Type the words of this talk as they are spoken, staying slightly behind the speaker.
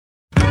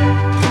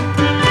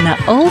На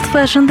Old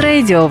Fashioned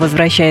Radio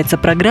возвращается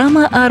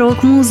программа о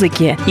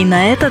рок-музыке. И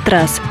на этот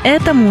раз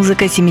это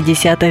музыка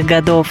 70-х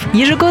годов.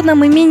 Ежегодно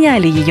мы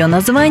меняли ее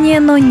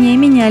название, но не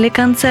меняли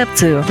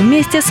концепцию.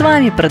 Вместе с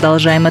вами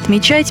продолжаем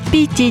отмечать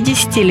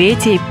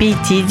 50-летие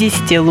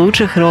 50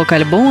 лучших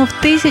рок-альбомов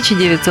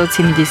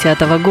 1970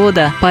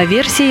 года по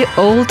версии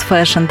Old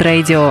Fashioned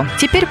Radio.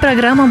 Теперь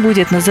программа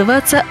будет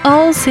называться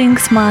All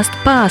Things Must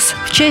Pass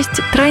в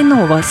честь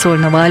тройного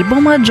сольного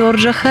альбома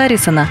Джорджа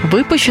Харрисона,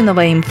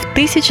 выпущенного им в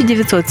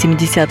 1970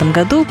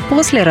 году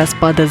после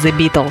распада The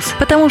Beatles.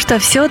 Потому что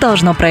все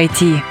должно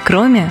пройти,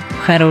 кроме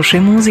хорошей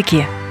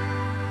музыки.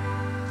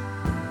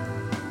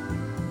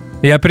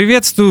 Я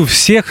приветствую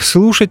всех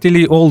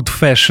слушателей Old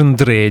Fashioned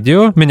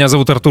Radio. Меня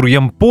зовут Артур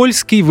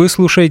Ямпольский. Вы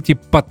слушаете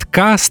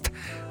подкаст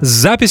с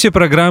записью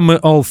программы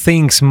All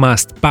Things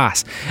Must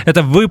Pass.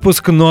 Это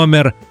выпуск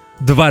номер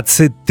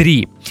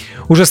 23.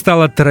 Уже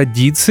стало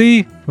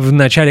традицией. В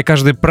начале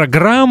каждой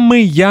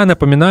программы я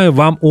напоминаю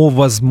вам о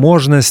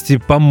возможности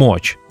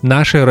помочь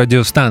нашей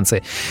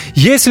радиостанции.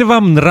 Если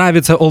вам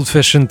нравится Old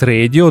Fashioned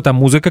Radio, та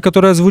музыка,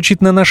 которая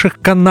звучит на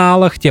наших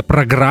каналах, те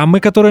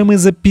программы, которые мы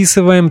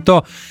записываем,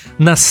 то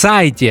на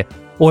сайте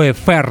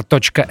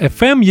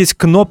OFR.FM есть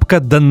кнопка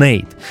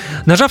Donate.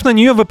 Нажав на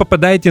нее, вы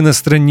попадаете на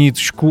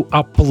страничку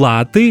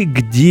оплаты,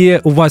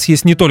 где у вас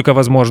есть не только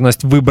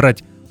возможность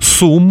выбрать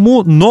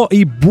сумму, но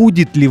и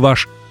будет ли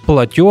ваш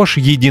платеж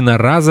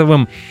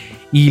единоразовым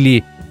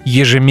или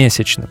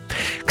ежемесячным.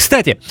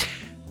 Кстати,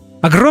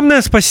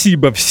 огромное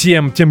спасибо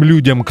всем тем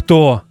людям,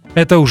 кто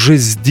это уже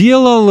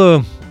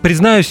сделал.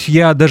 Признаюсь,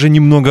 я даже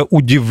немного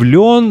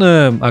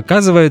удивлен.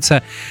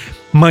 Оказывается,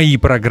 мои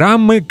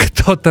программы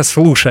кто-то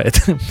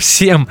слушает.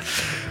 Всем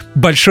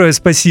большое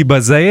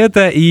спасибо за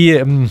это.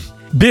 И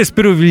без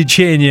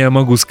преувеличения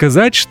могу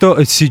сказать,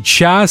 что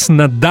сейчас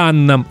на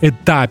данном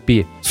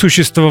этапе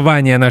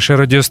существования нашей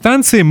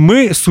радиостанции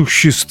мы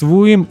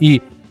существуем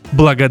и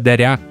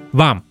благодаря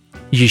вам.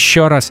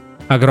 Еще раз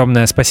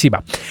огромное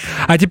спасибо.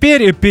 А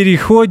теперь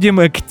переходим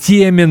к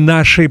теме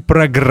нашей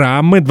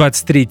программы,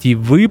 23-й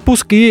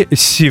выпуск. И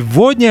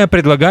сегодня я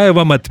предлагаю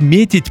вам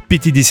отметить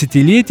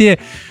 50-летие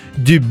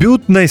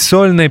дебютной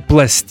сольной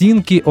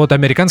пластинки от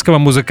американского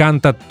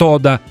музыканта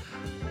Тодда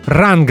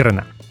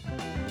Рангрена.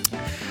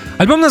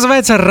 Альбом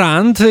называется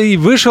 «Rand», и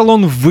вышел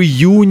он в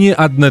июне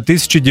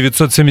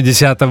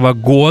 1970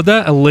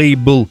 года.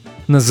 Лейбл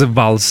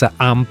назывался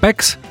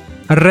Ampex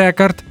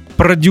Record.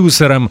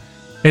 Продюсером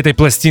этой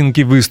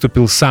пластинки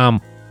выступил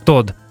сам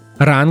Тодд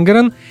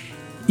Рангрен.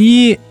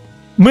 И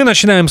мы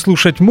начинаем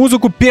слушать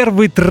музыку.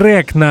 Первый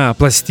трек на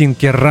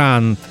пластинке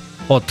 «Rand»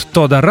 от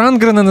Тодда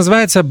Рангрена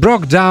называется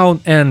 «Broke Down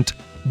and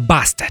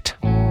Busted».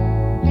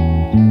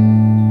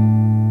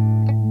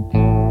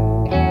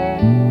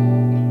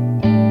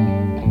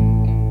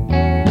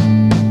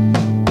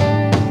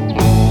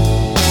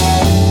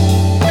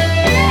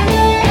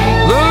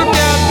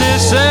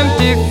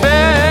 Empty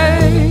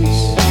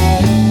face.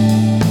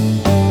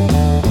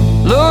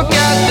 Look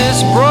at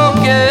this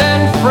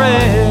broken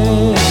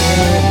frame.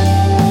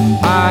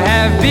 I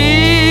have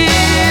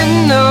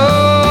been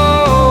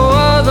no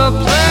other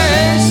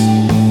place,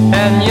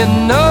 and you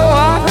know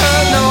I've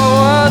heard no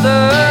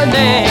other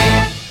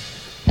name.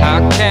 How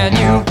can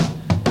you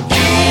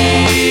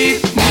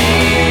keep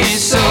me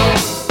so?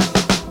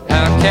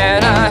 How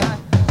can I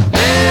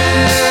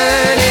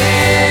let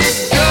it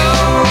go?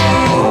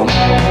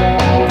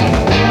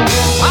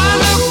 I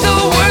look the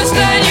worst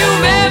that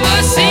you've ever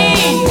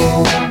seen.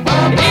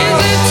 Is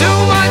it too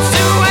much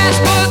to ask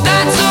what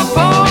that's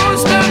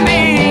supposed to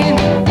mean?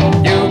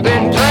 You've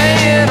been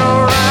playing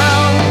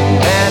around,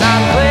 and I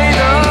play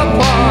the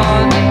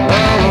part of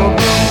a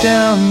broke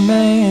down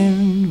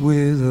man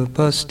with a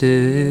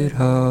busted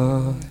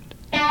heart.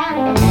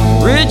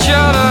 Reach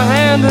out a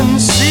hand and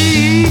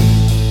see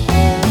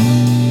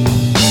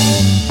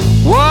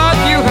what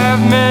you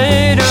have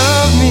made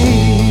of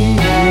me.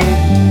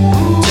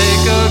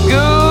 Take a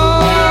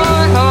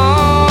good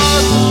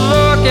hard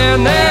look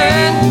and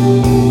then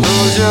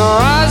close your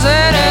eyes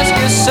and ask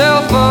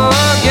yourself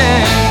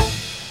again.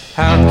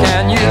 How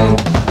can you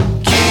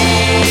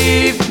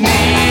keep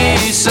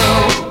me so?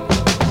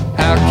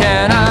 How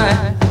can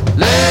I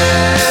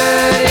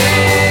let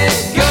it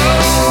go?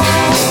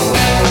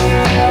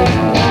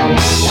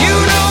 You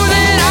know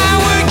that I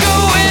would go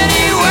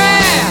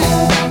anywhere,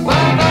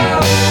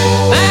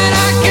 that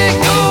I could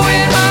go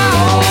in my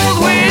old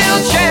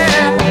wheelchair,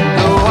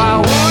 though I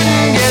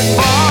wouldn't get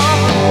far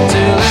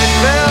till it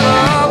fell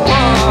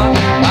apart.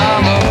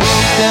 I'm a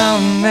broke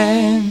down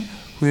man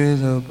with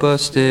a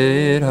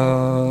busted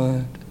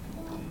heart.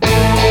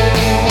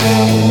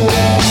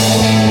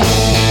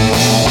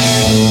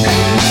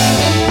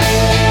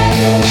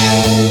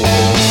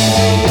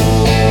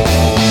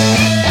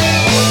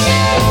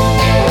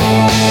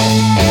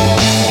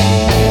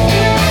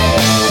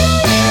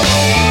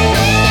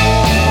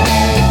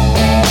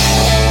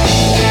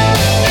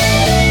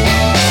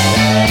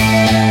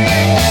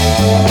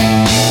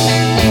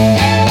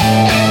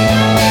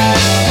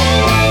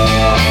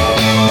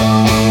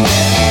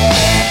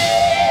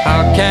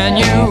 How can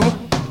you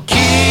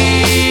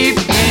keep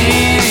me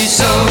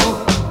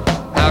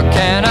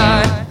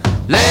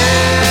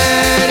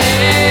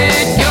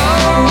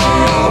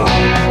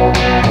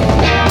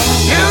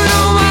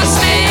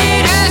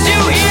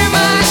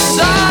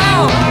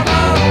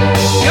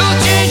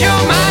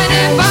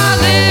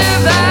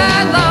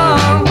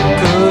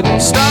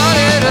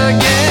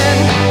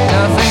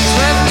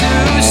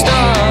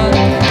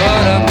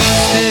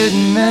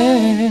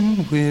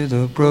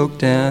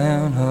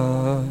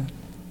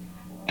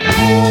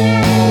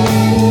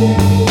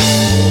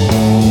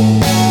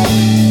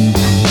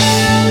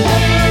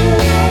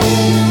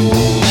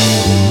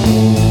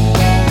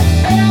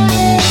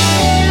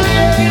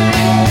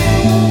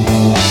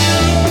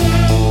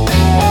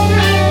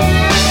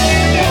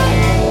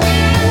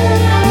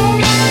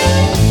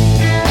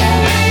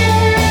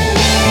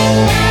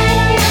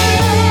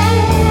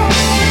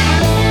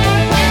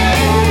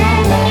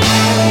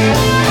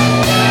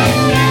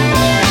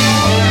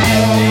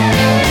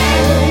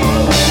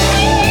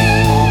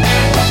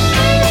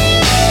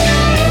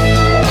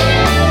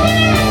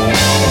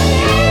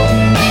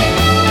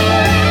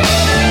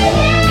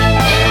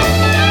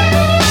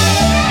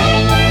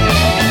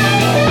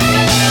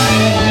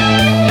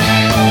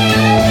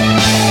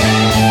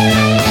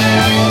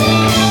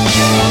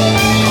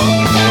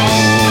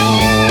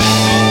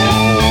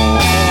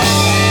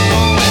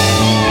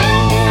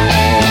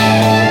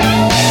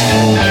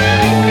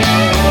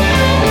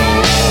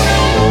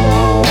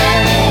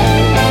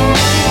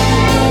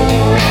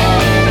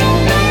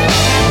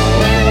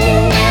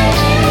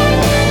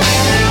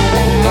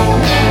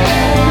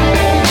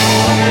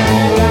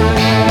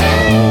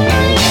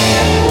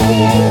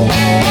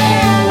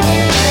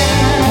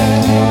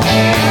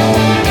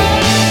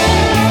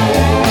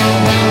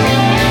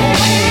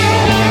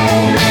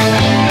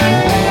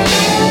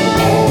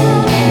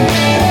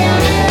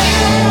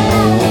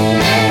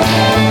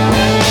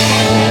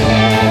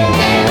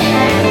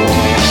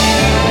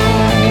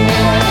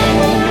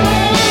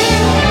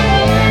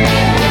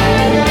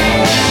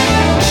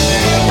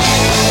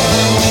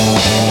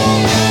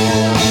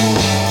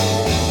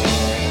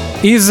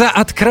Из-за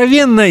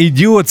откровенно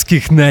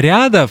идиотских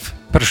нарядов,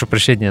 прошу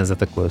прощения за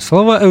такое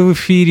слово в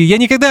эфире, я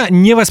никогда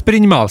не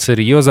воспринимал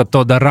серьезно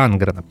Тодда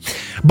Рангрена.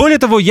 Более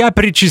того, я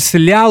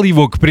причислял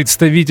его к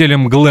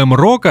представителям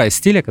глэм-рока,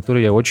 стиля,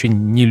 который я очень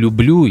не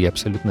люблю и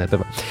абсолютно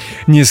этого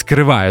не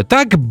скрываю.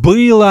 Так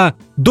было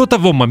до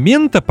того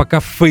момента,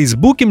 пока в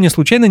Фейсбуке мне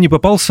случайно не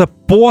попался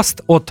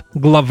пост от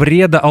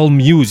главреда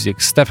AllMusic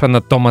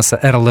Стефана Томаса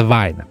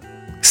Эрлевайна.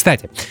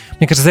 Кстати,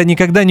 мне кажется, я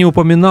никогда не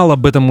упоминал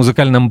об этом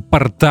музыкальном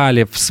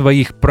портале в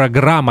своих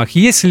программах.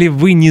 Если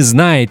вы не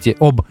знаете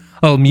об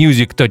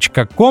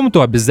allmusic.com,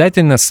 то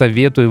обязательно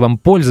советую вам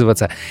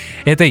пользоваться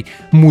этой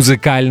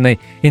музыкальной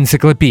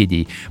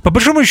энциклопедией. По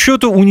большому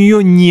счету, у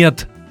нее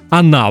нет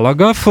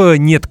аналогов,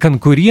 нет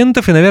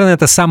конкурентов, и, наверное,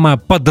 это самая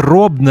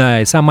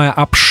подробная и самая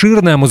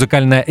обширная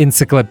музыкальная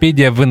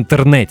энциклопедия в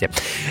интернете.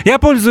 Я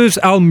пользуюсь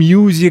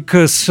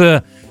AllMusic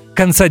с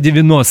конца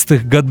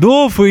 90-х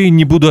годов, и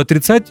не буду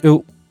отрицать,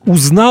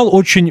 узнал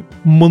очень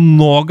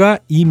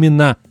много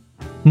именно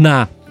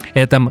на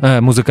этом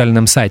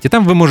музыкальном сайте.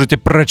 Там вы можете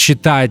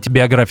прочитать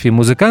биографии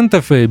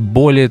музыкантов и,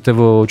 более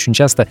того, очень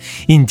часто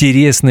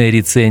интересные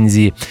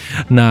рецензии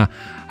на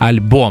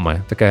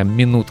альбомы. Такая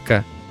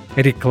минутка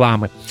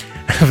рекламы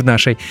в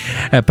нашей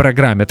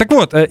программе. Так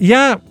вот,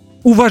 я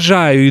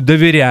уважаю и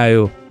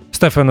доверяю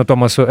Стефану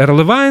Томасу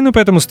Эрлевайну,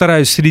 поэтому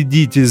стараюсь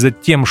следить за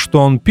тем,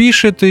 что он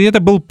пишет. И это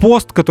был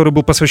пост, который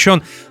был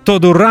посвящен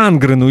Тодду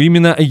Рангрену,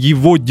 именно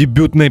его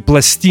дебютной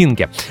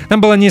пластинке.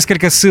 Там было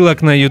несколько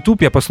ссылок на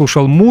YouTube, я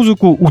послушал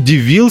музыку,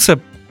 удивился,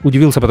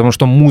 потому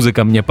что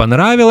музыка мне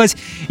понравилась,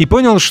 и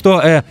понял,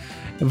 что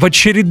в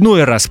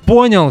очередной раз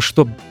понял,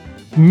 что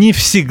не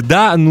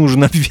всегда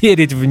нужно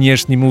верить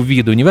внешнему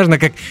виду. Неважно,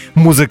 как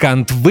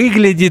музыкант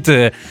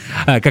выглядит,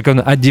 как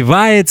он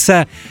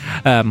одевается,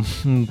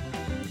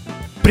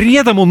 при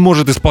этом он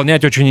может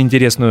исполнять очень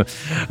интересную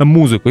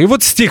музыку. И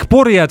вот с тех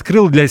пор я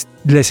открыл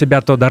для себя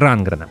Тодда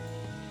Рангрена.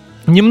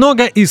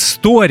 Немного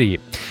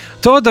истории.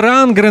 Тодд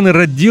Рангрен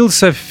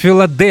родился в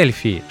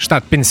Филадельфии,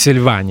 штат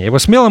Пенсильвания. Его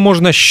смело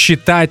можно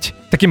считать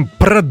таким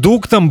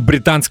продуктом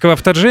британского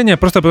вторжения,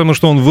 просто потому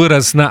что он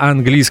вырос на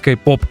английской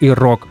поп- и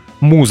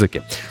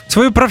рок-музыке.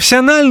 Свою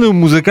профессиональную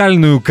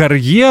музыкальную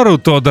карьеру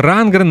Тодд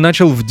Рангрен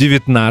начал в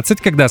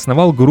 19, когда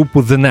основал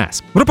группу The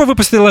Nas. Группа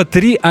выпустила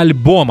 3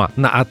 альбома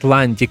на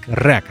Atlantic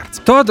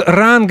Records. Тодд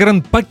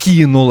Рангрен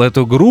покинул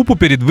эту группу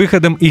перед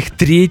выходом их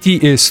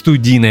 3-й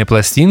студийной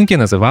пластинки.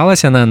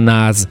 Называлась она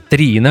Nas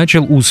 3 и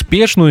начал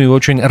успешную и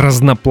очень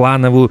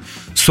разноплановую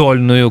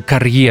сольную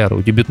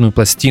карьеру. Дебютную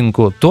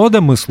пластинку Тодда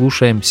мы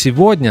слушаем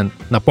сегодня.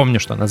 Напомню,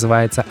 что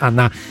называется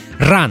она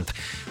Rant.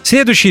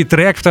 Следующий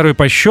трек, второй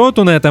по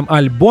счету на этом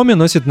альбоме,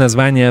 носит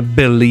название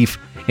Believe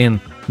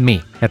in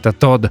Me. Это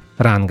Тодд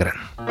Рангрен.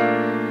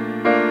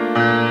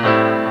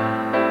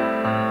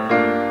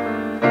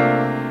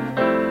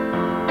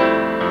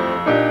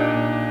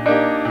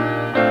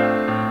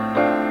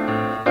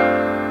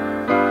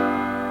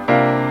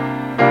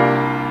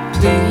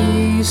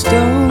 Please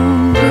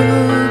don't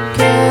look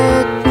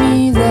at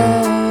me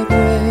that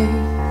way.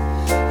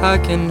 I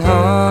can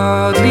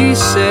hardly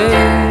say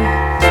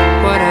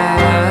what I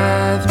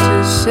have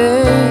to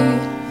say.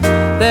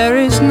 There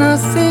is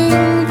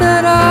nothing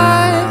that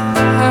I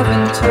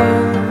haven't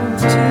told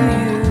to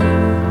you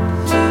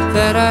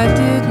that I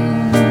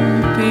didn't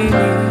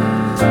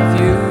believe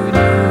you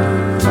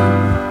knew.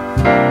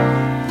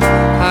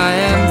 I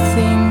am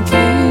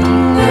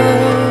thinking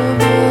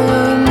of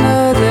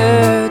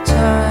another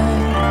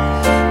time.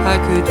 I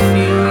could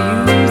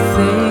feel you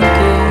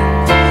thinking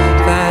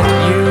that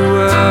you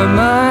were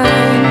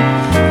mine.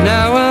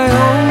 Now I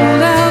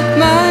hold out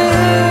my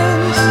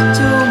hands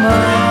till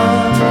my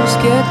arms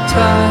get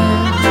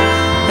tired,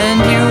 and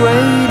you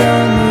wait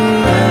on the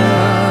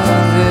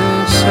other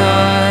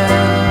side.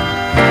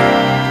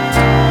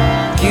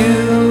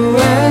 You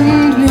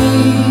and me,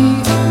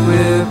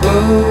 we're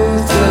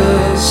both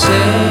the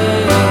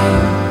same.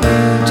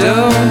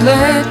 Don't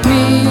let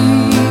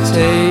me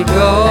take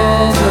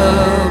all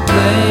the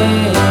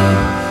blame.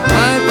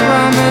 I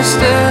promise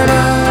that I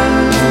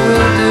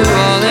will do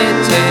all it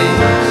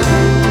takes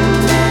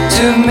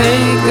to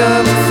make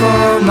up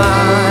for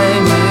my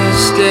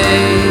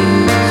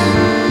mistakes.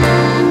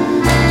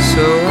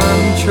 So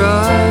I'm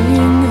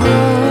trying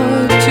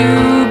hard to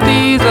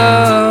be the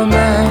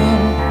man,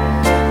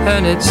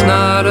 and it's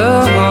not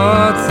a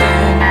hard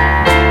thing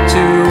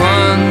to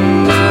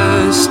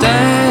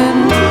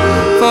understand.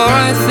 For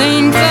I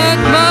think that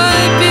my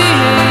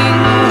being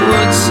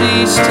would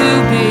cease to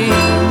be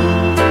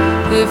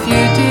if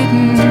you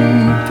didn't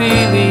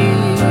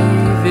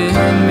believe in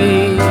me.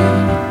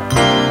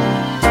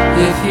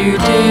 If you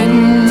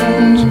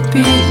didn't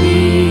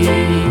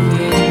believe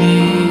in me.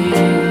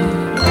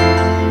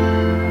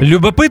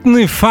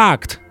 Любопытный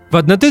факт. В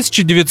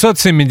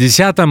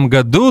 1970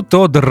 году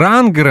Тодд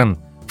Рангрен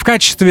в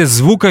качестве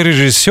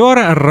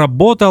звукорежиссера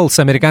работал с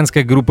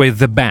американской группой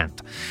The Band.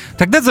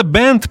 Тогда The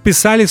Band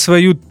писали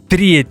свою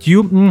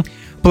 3-ю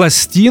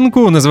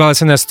пластинку,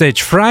 называлась она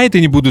Stage Fright,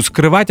 и не буду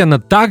скрывать, она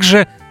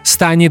также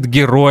станет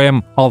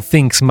героем All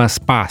Things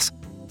Must Pass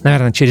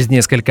наверное, через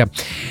несколько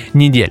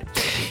недель.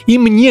 И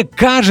мне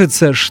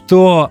кажется,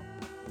 что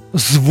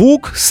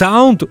звук,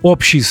 саунд,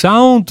 общий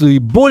саунд, и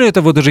более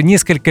того, даже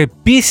несколько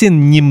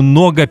песен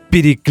немного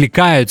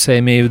перекликаются, я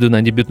имею в виду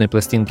на дебютной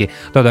пластинке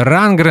Тодда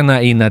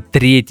Рангрена и на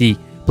третьей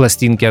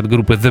пластинке от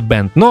группы The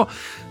Band. Но,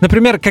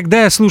 например,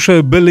 когда я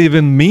слушаю Believe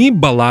in Me,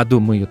 балладу,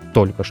 мы ее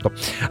только что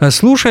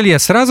слушали, я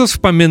сразу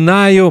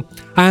вспоминаю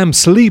I'm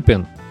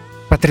Sleeping,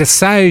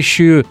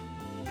 потрясающую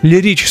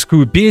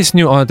лирическую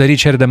песню от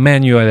Ричарда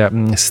Мэнюэля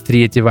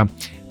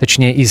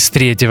из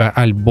третьего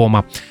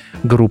альбома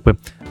группы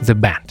The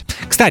Band.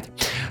 Кстати,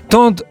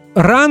 Тодд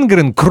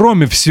Рангрен,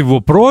 кроме всего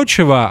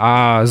прочего,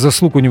 а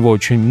заслуг у него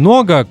очень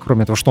много,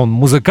 кроме того, что он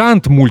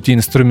музыкант,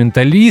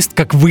 мультиинструменталист,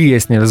 как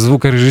выяснили,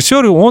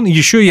 звукорежиссер, и он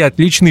еще и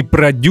отличный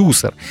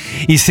продюсер.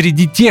 И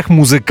среди тех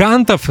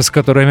музыкантов, с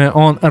которыми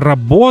он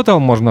работал,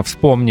 можно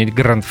вспомнить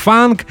Grand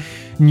Funk,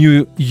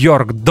 New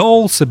York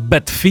Dolls,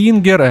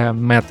 Badfinger,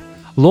 Matt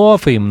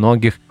Love и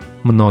многих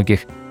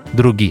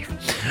других.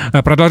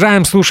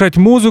 Продолжаем слушать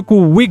музыку.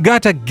 We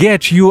Gotta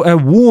Get You a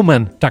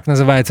Woman. Так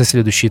называется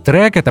следующий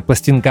трек. Это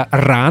пластинка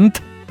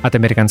Rant от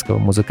американского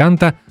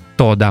музыканта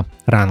Тодда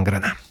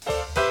Рангрена.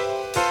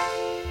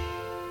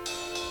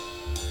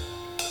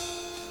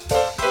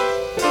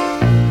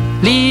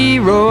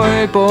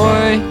 Leroy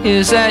boy,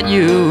 is that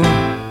you?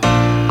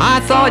 I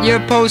thought your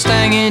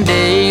post-hanging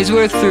days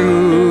were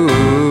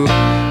through.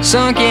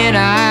 Sunken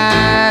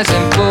eyes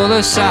and full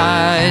of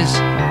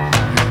sighs,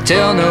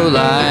 tell no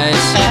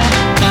lies.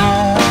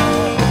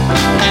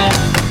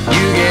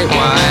 You get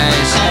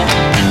wise.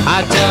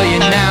 I tell you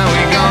now,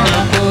 we're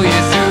gonna pull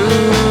you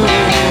through.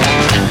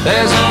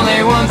 There's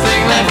only one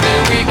thing left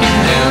that we can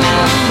do.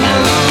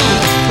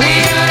 We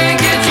gotta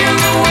get you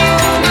a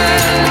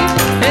woman.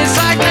 It's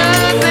like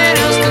nothing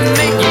else to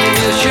make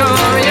you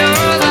sure you're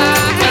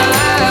alive.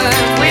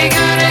 We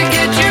gotta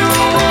get you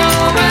a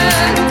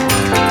woman.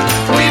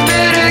 We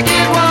better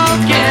get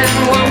walking.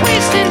 We're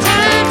wasting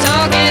time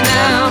talking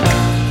now.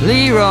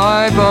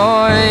 Leroy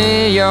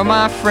boy, you're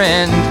my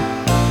friend.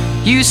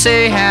 You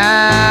say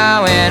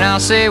how and I'll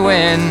say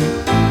when.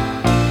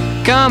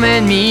 Come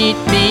and meet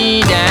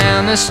me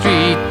down the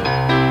street.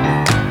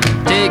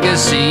 Take a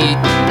seat.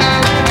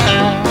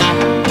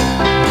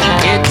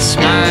 It's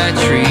my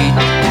treat.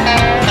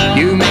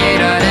 You may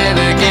not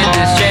ever get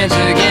this chance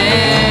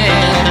again.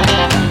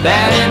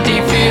 That empty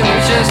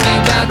feeling's just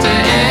about to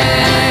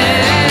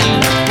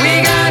end.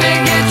 We gotta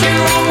get you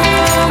a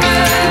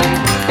woman.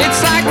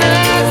 It's like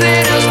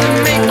nothing else to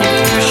make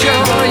you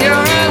sure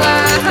you're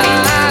alive.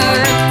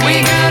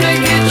 We gotta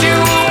get you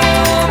a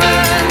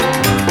woman.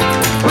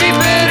 We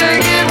better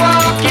get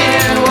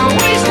walking. We're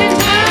wasting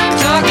time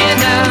talking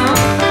now.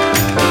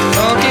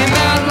 Talking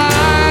about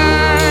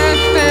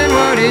life and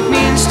what it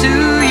means to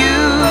you.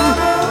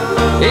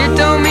 It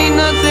don't mean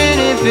nothing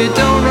if it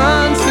don't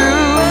run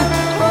through.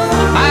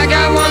 I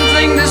got one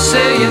thing to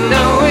say, you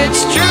know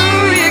it's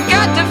true. You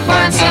got to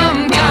find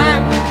some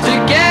time to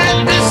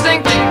get this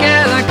thing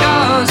together,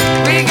 'cause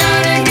we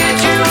gotta get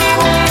you a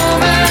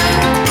woman.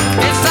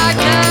 It's like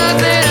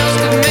nothing else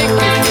to make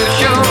you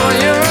sure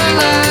you're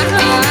alive.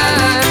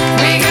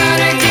 We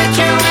gotta get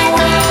you a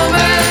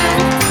woman.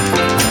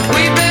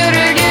 We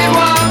better get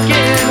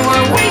walking.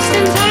 We're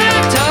wasting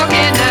time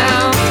talking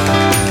now.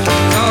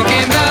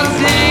 Talking about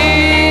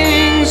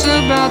things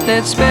about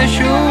that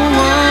special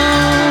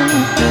one.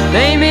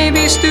 They may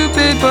be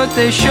stupid, but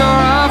they sure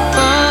are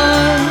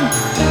fun.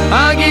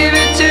 I'll give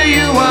it to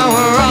you while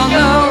we're on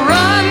the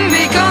run,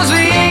 because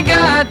we ain't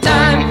got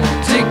time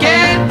to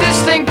get this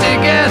thing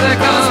together,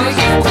 'cause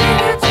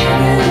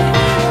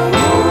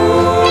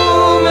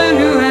woman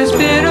who has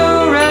been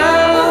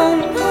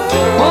around,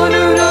 one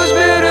who knows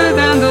better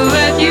than to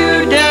let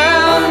you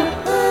down.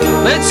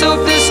 Let's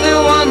hope there's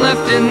still one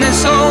left in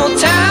this whole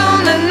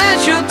town, and that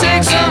she'll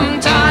take some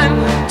time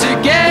to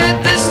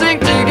get this thing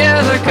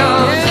together,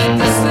 'cause get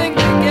this thing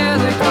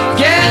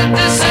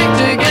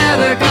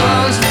together,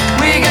 'cause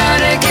we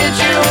gotta get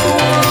you a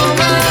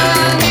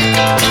woman.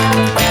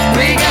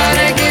 We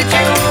gotta get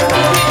you a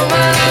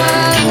woman.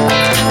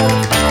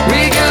 We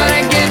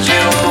gotta get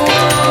you a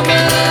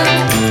woman.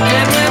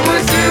 And when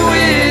we're through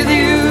with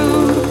you,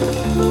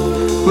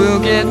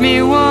 we'll get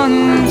me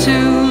one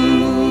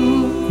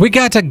too. We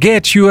Gotta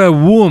Get You a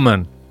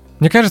Woman.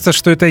 Мне кажется,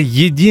 что это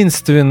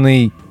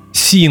единственный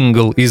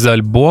сингл из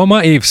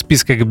альбома, и в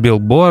списках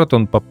Billboard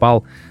он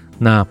попал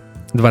на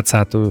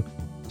 20-ю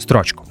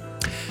строчку.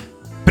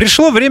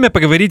 Пришло время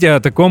поговорить о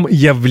таком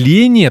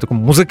явлении, о таком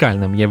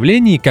музыкальном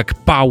явлении, как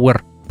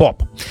Power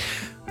Pop.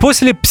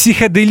 После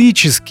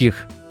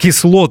психоделических,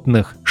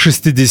 кислотных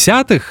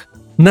 60-х,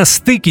 на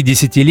стыке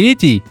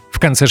десятилетий, в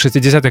конце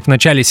 60-х, в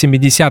начале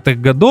 70-х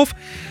годов,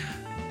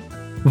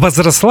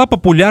 возросла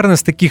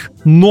популярность таких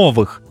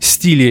новых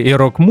стилей и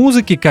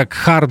рок-музыки, как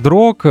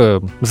хард-рок,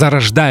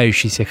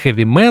 зарождающийся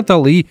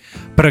хэви-метал и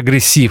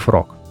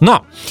прогрессив-рок.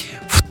 Но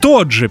в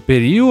тот же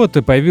период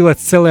появилась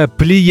целая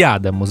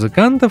плеяда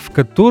музыкантов,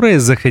 которые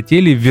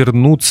захотели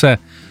вернуться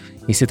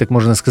если так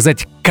можно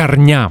сказать,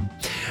 корням,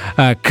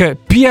 к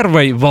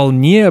первой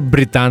волне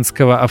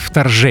британского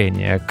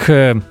вторжения,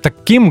 к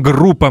таким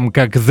группам,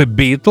 как The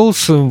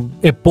Beatles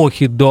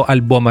эпохи до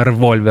альбома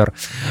Revolver,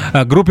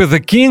 группе The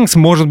Kings,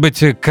 может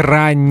быть, к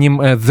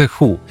ранним The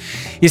Who.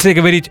 Если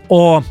говорить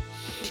о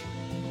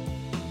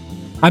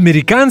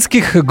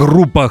американских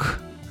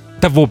группах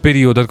того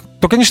периода,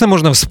 то, конечно,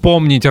 можно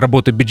вспомнить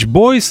работы Beach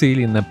Boys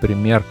или,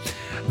 например,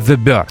 The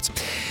Byrds.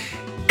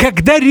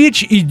 Когда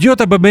речь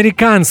идет об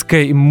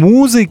американской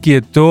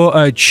музыке,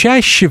 то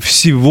чаще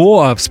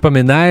всего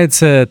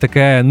вспоминается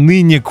такая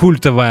ныне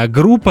культовая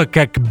группа,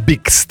 как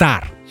Big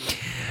Star.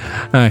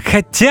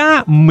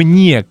 Хотя,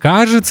 мне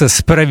кажется,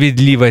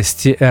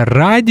 справедливости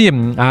ради,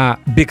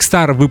 Big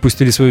Star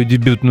выпустили свою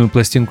дебютную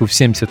пластинку в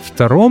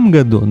 1972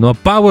 году, но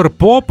Power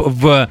Pop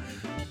в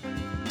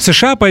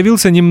США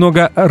появился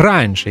немного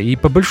раньше. И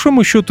по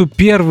большому счету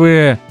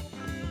первые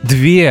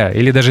 2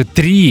 или даже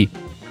 3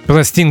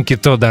 пластинки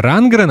Тодда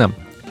Рангрена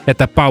 —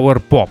 это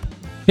Power Pop.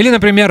 Или,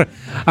 например,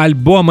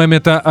 альбом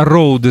Эммета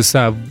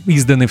Роудеса,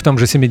 изданный в том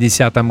же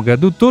 70-м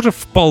году, тоже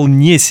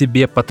вполне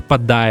себе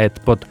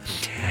подпадает под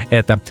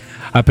это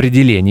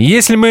определение.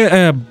 Если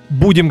мы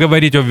будем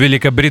говорить о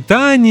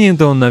Великобритании,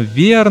 то,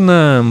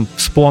 наверное,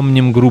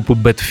 вспомним группу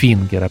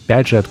Badfinger.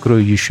 Опять же,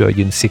 открою еще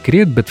один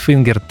секрет.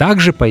 Badfinger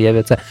также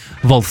появится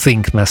в All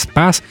Things Must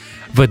Pass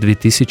в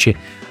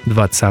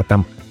 2020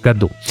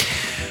 году.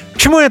 К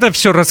чему я это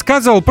все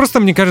рассказывал?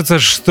 Просто мне кажется,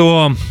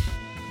 что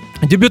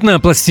дебютная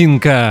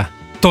пластинка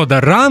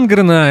Тодда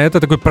Рангрена — это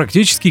такой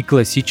практически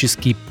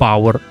классический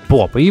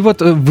пауэр-поп. И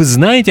вот вы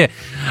знаете,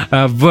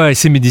 в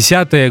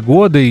 70-е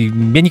годы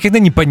я никогда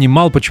не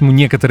понимал, почему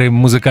некоторые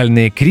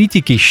музыкальные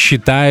критики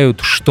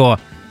считают,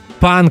 что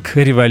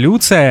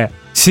панк-революция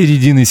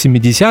середины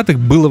 70-х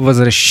была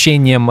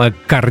возвращением к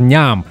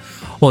корням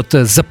от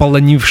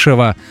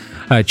заполонившего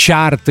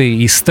чарты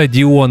и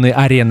стадионы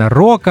арена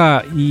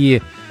рока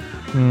и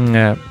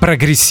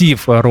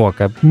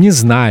прогрессив-рока. Не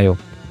знаю.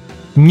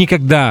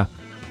 Никогда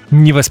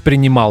не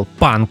воспринимал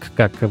панк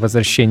как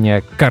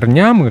возвращение к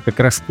корням. Как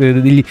раз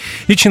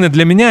лично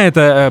для меня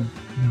это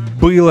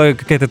была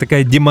какая-то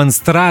такая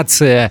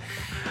демонстрация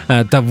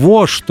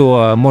того,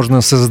 что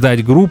можно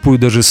создать группу и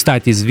даже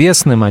стать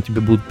известным, а тебе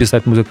будут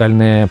писать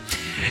музыкальные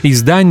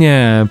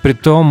издания, при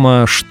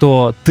том,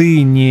 что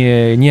ты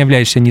не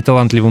являешься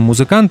неталантливым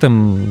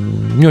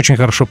музыкантом, не очень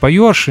хорошо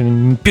поешь,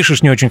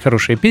 пишешь не очень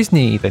хорошие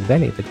песни и так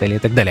далее, и так далее, и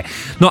так далее.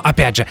 Но,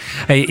 опять же,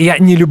 я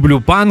не люблю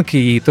панк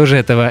и тоже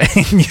этого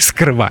не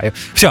скрываю.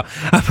 Все,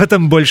 об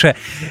этом больше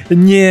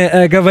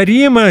не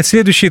говорим.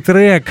 Следующий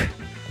трек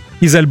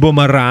из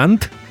альбома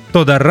Rand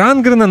Тодда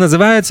Рангрена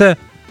называется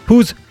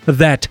 «Who's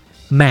That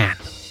Man?».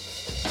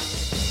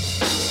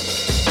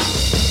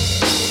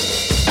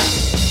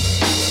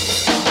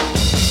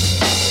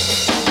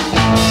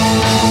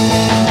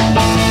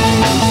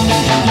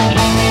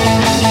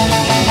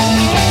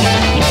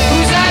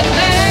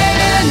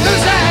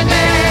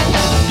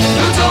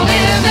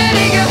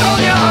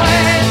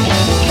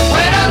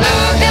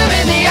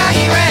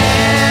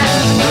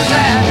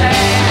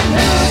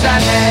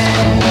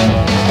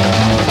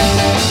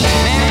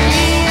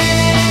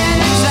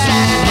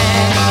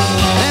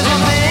 There's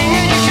one thing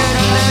that you should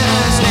have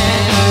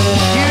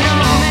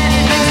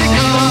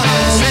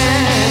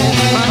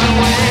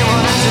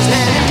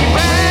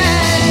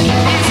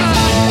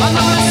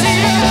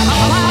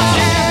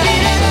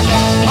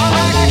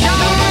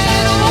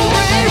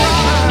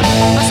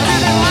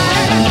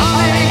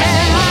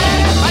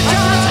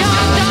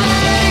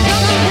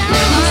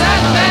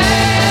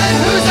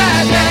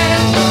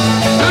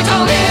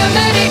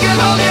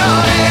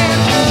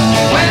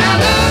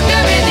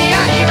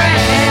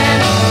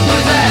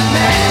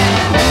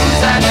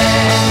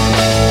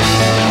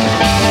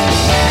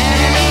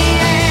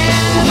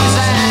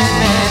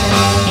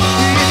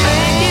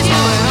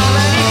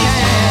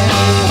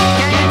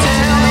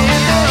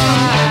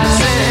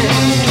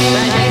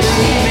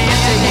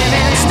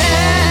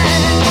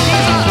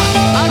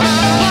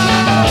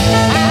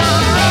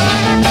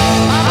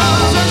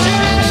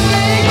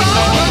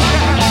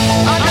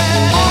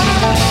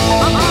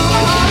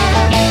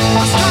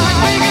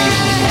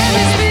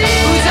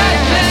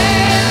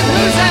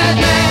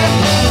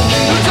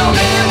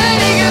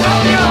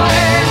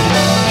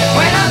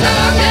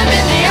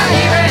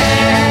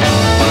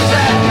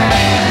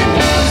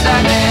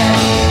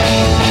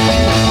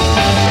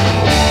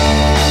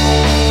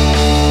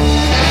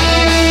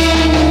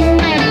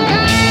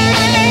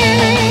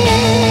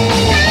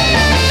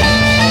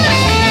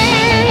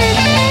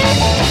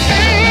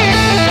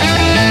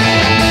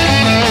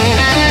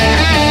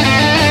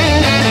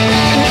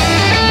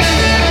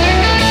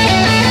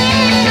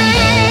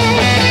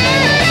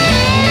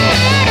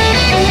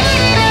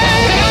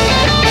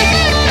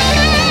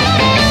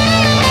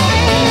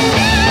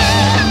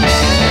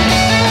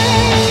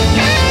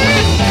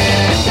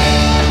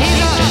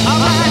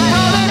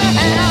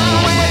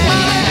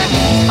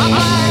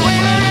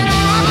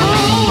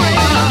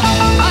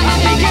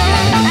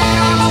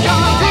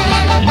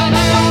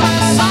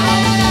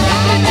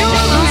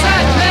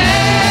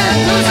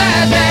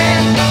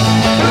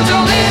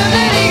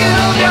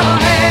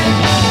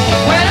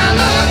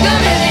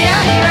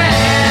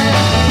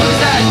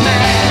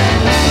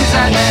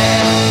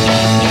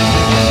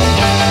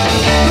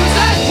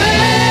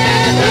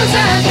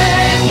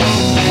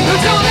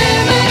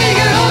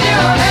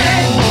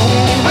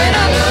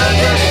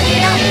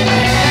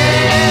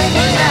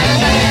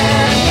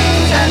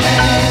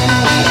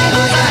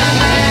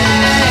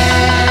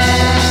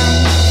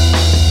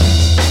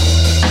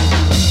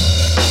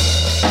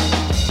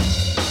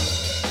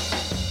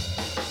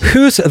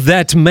Who's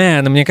That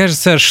Man? Мне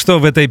кажется, что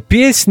в этой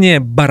песне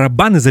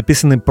барабаны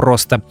записаны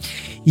просто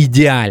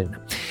идеально.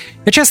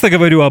 Я часто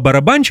говорю о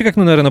барабанщиках,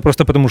 наверное,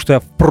 просто потому, что я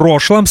в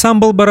прошлом сам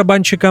был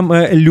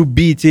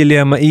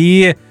барабанщиком-любителем,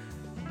 и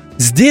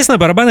здесь на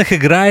барабанах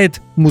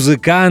играет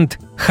музыкант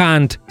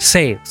Hunt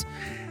Sales.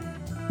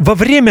 Во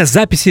время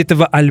записи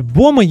этого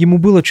альбома ему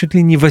было чуть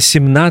ли не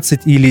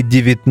 18 или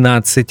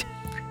 19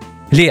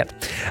 лет.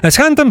 С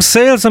Хантом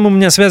Сейлсом у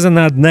меня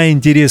связана одна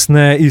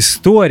интересная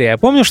история. Я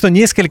помню, что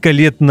несколько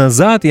лет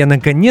назад я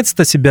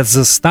наконец-то себя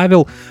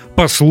заставил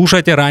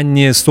послушать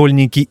ранние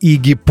сольники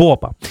Игги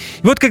Попа.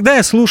 И вот когда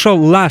я слушал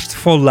Lust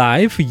for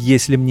Life,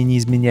 если мне не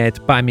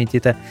изменяет память,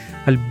 это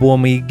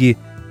альбом Игги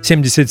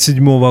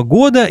 1977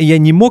 года, я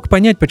не мог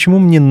понять, почему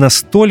мне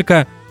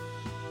настолько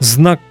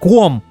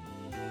знаком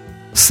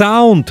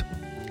саунд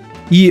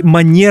и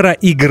манера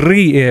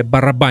игры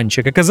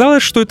барабанщика.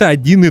 Оказалось, что это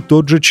один и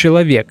тот же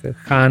человек,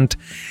 Hunt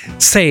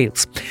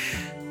Sales.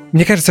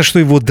 Мне кажется, что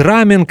его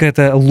драминг —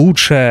 это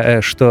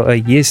лучшее, что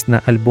есть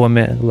на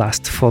альбоме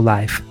Lust for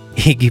Life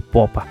Игги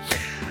Попа.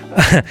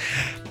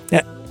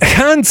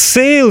 Hunt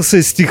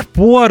Sales с тех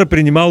пор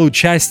принимал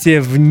участие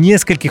в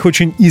нескольких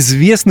очень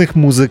известных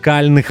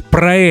музыкальных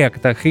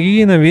проектах.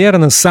 И,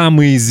 наверное,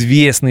 самый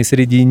известный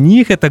среди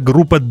них — это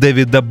группа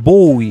Дэвида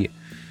Боуи.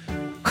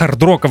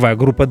 Хардроковая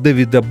группа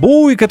Дэвида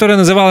Боуи, которая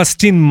называлась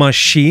Tin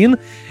Machine,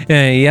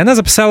 и она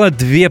записала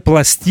 2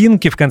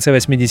 пластинки в конце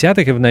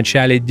 80-х и в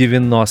начале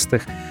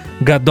 90-х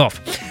годов.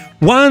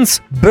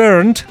 Once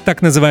Burned,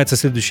 так называется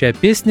следующая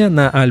песня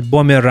на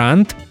альбоме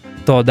Rant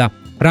Тодда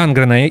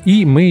Рангрена,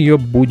 и мы ее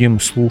будем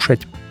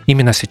слушать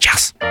именно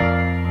сейчас.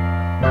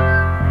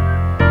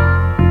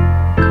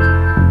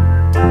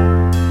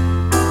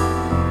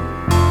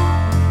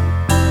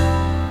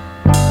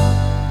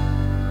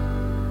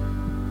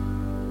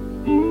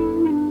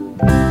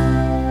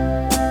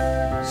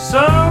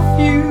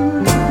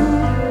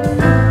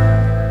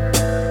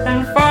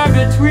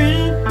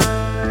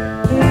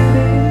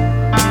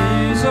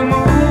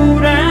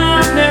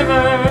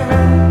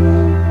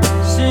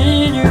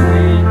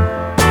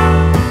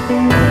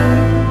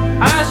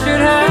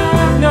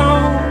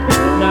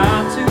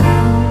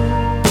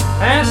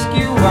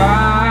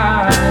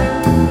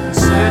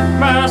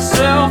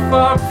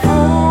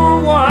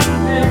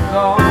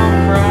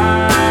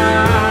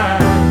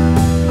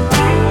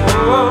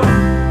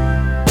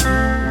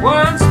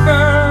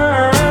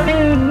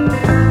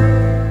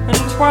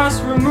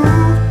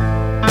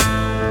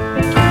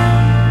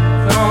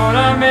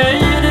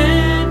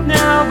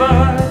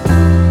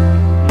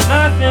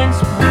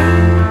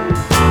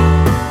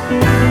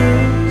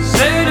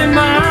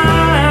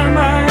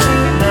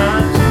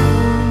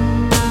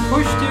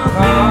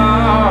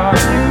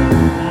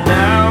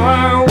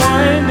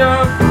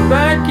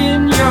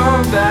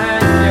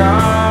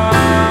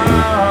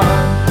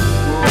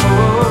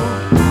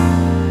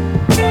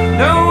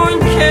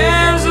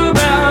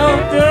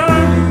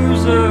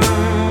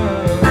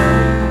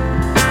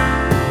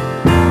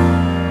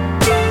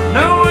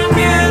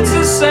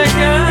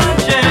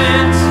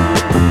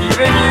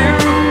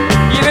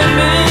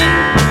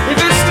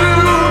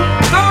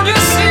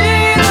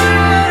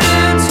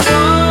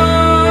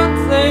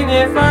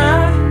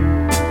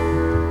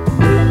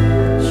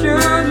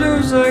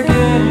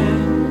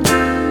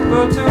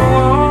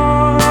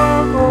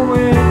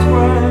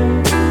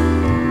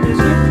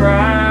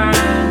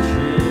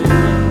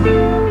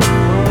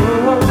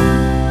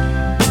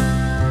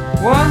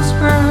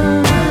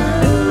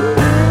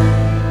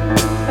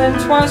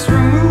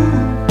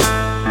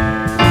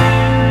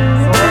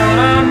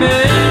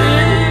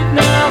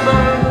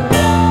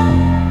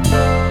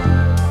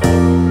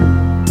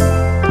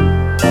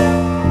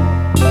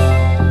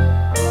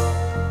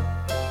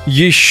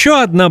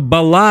 Еще одна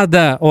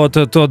баллада от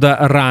Тодда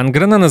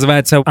Рангрена,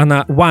 называется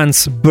она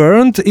Once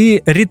Burned,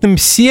 и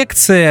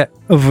ритм-секция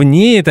в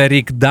ней — это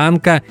Рик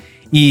Данко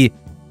и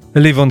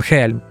Ливон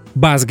Хельм,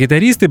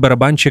 бас-гитарист и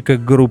барабанщик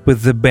группы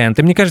The Band.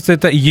 И мне кажется,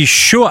 это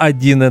еще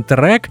один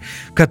трек,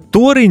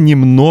 который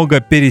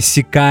немного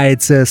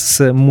пересекается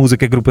с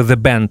музыкой группы The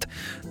Band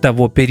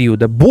того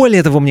периода.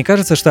 Более того, мне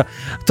кажется, что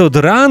Тодд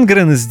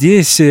Рангрен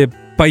здесь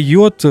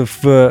поет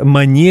в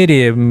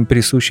манере,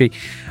 присущей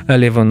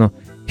Ливону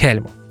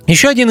Хельму.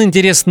 Еще один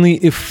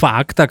интересный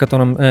факт, о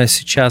котором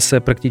сейчас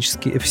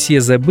практически все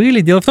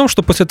забыли. Дело в том,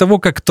 что после того,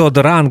 как Тодд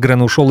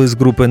Рангрен ушел из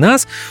группы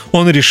Nas,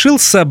 он решил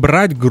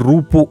собрать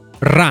группу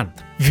Rant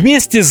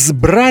вместе с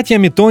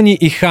братьями Тони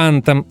и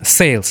Хантом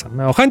Сейлсом.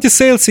 О Ханте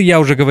Сейлсе я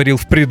уже говорил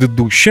в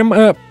предыдущем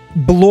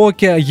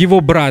блоке. Его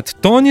брат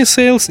Тони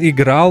Сейлс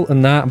играл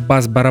на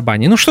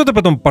бас-барабане. Но что-то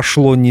потом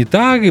пошло не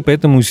так, и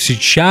поэтому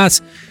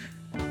сейчас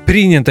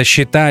принято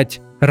считать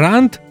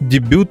Rant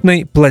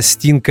дебютной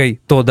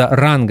пластинкой Тодда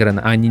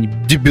Рангрена, а не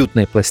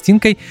дебютной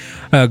пластинкой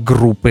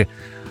группы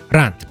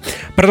Rant.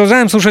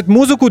 Продолжаем слушать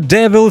музыку.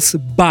 Devil's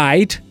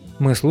Bite.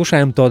 Мы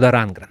слушаем Тодда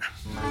Рангрена.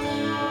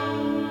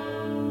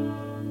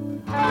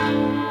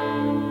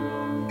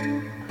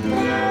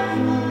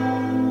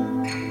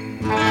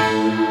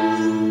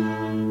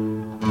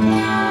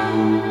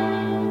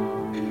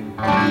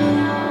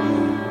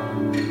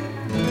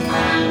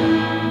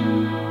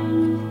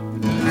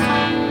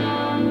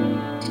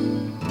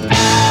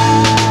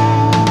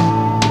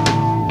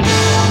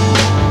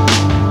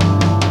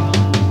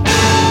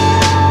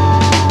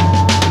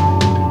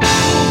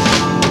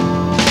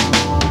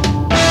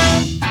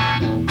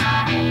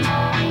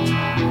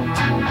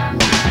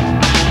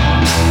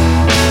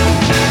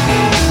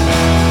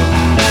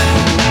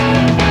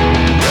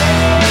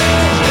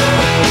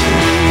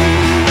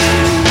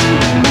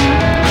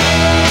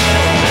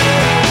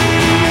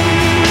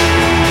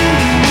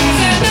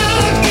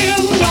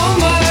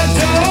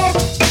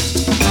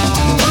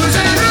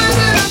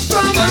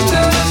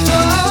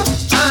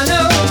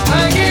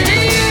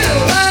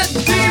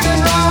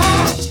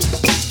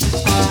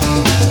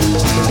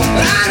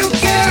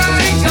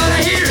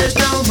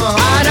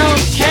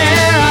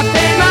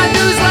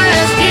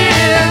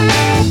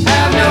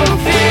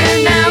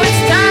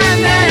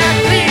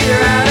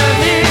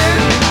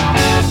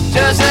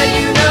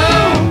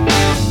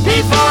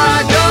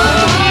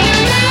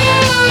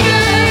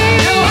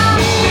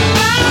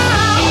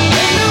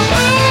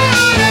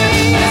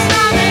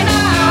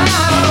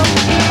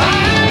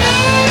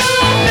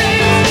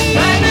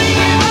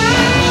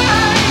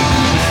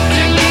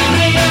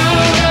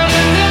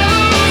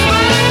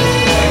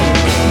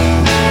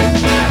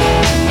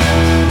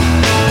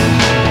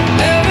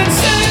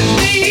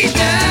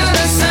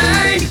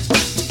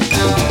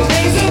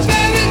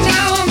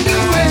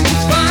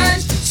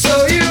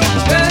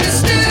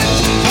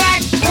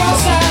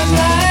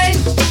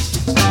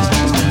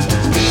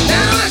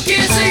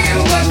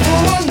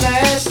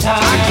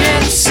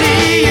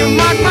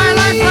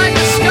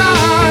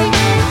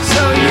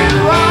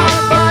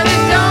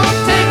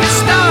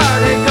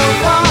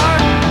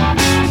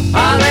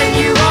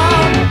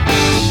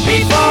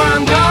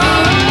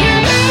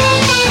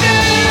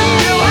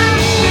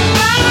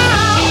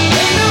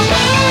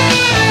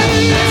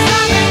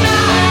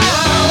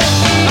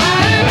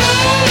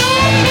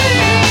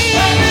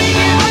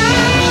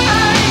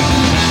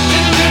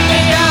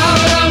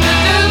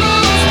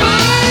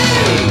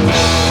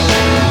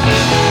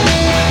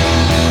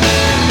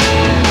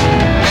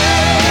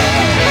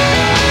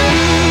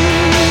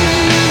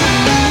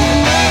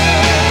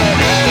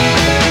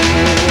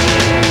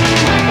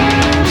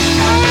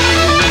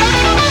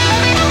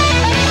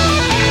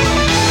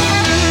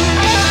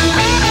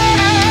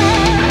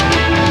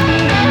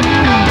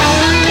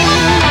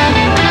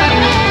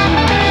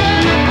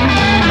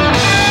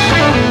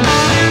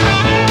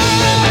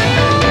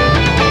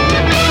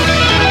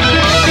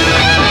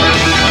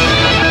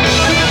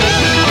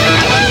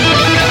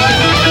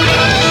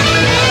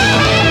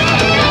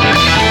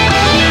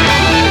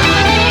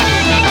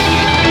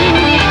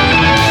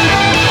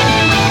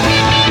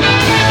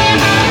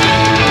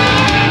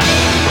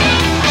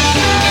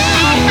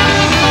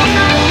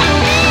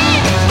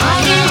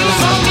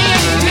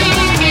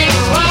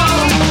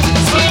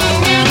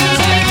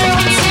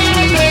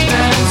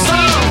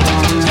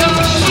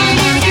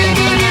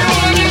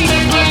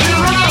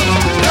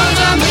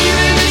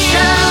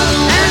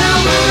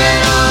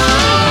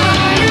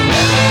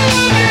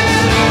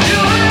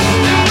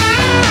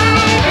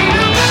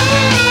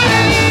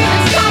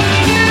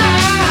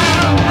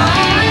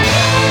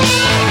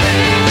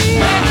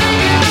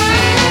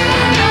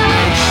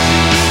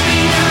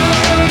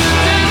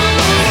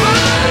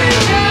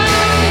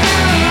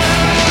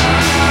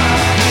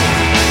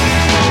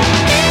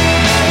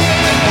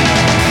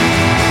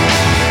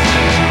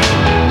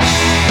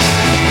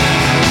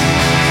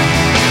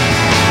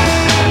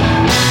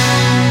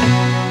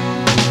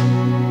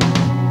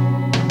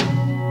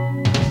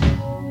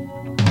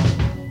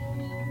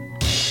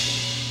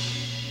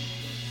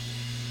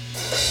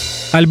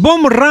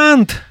 Альбом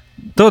 «Рант»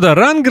 Тодда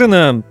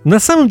Рангрена на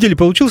самом деле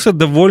получился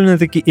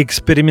довольно-таки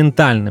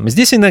экспериментальным.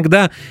 Здесь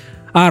иногда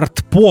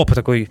арт-поп,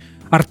 такой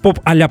арт-поп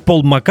а-ля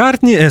Пол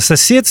Маккартни,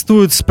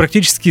 соседствует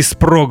практически с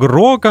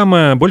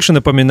прог-роком, больше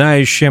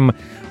напоминающим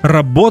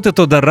работы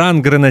Тодда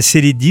Рангрена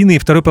середины и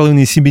второй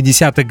половины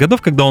 70-х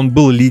годов, когда он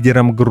был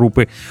лидером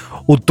группы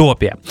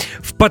 «Утопия».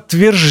 В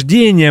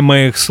подтверждение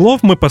моих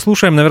слов мы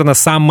послушаем, наверное,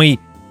 самый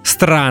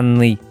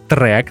странный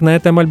трек на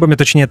этом альбоме,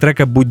 точнее,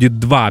 трека будет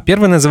два.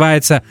 Первый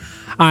называется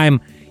 «I'm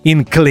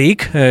in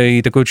Click»,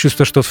 и такое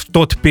чувство, что в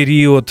тот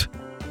период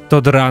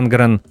Тодд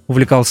Рангрен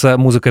увлекался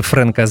музыкой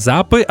Фрэнка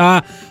Заппы,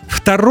 а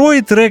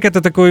второй трек — это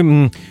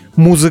такой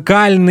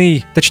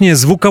музыкальный, точнее,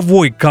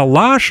 звуковой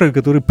коллаж,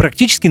 который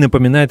практически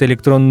напоминает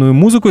электронную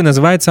музыку, и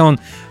называется он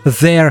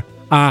 «There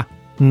are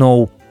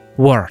no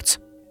words».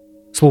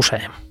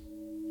 Слушаем.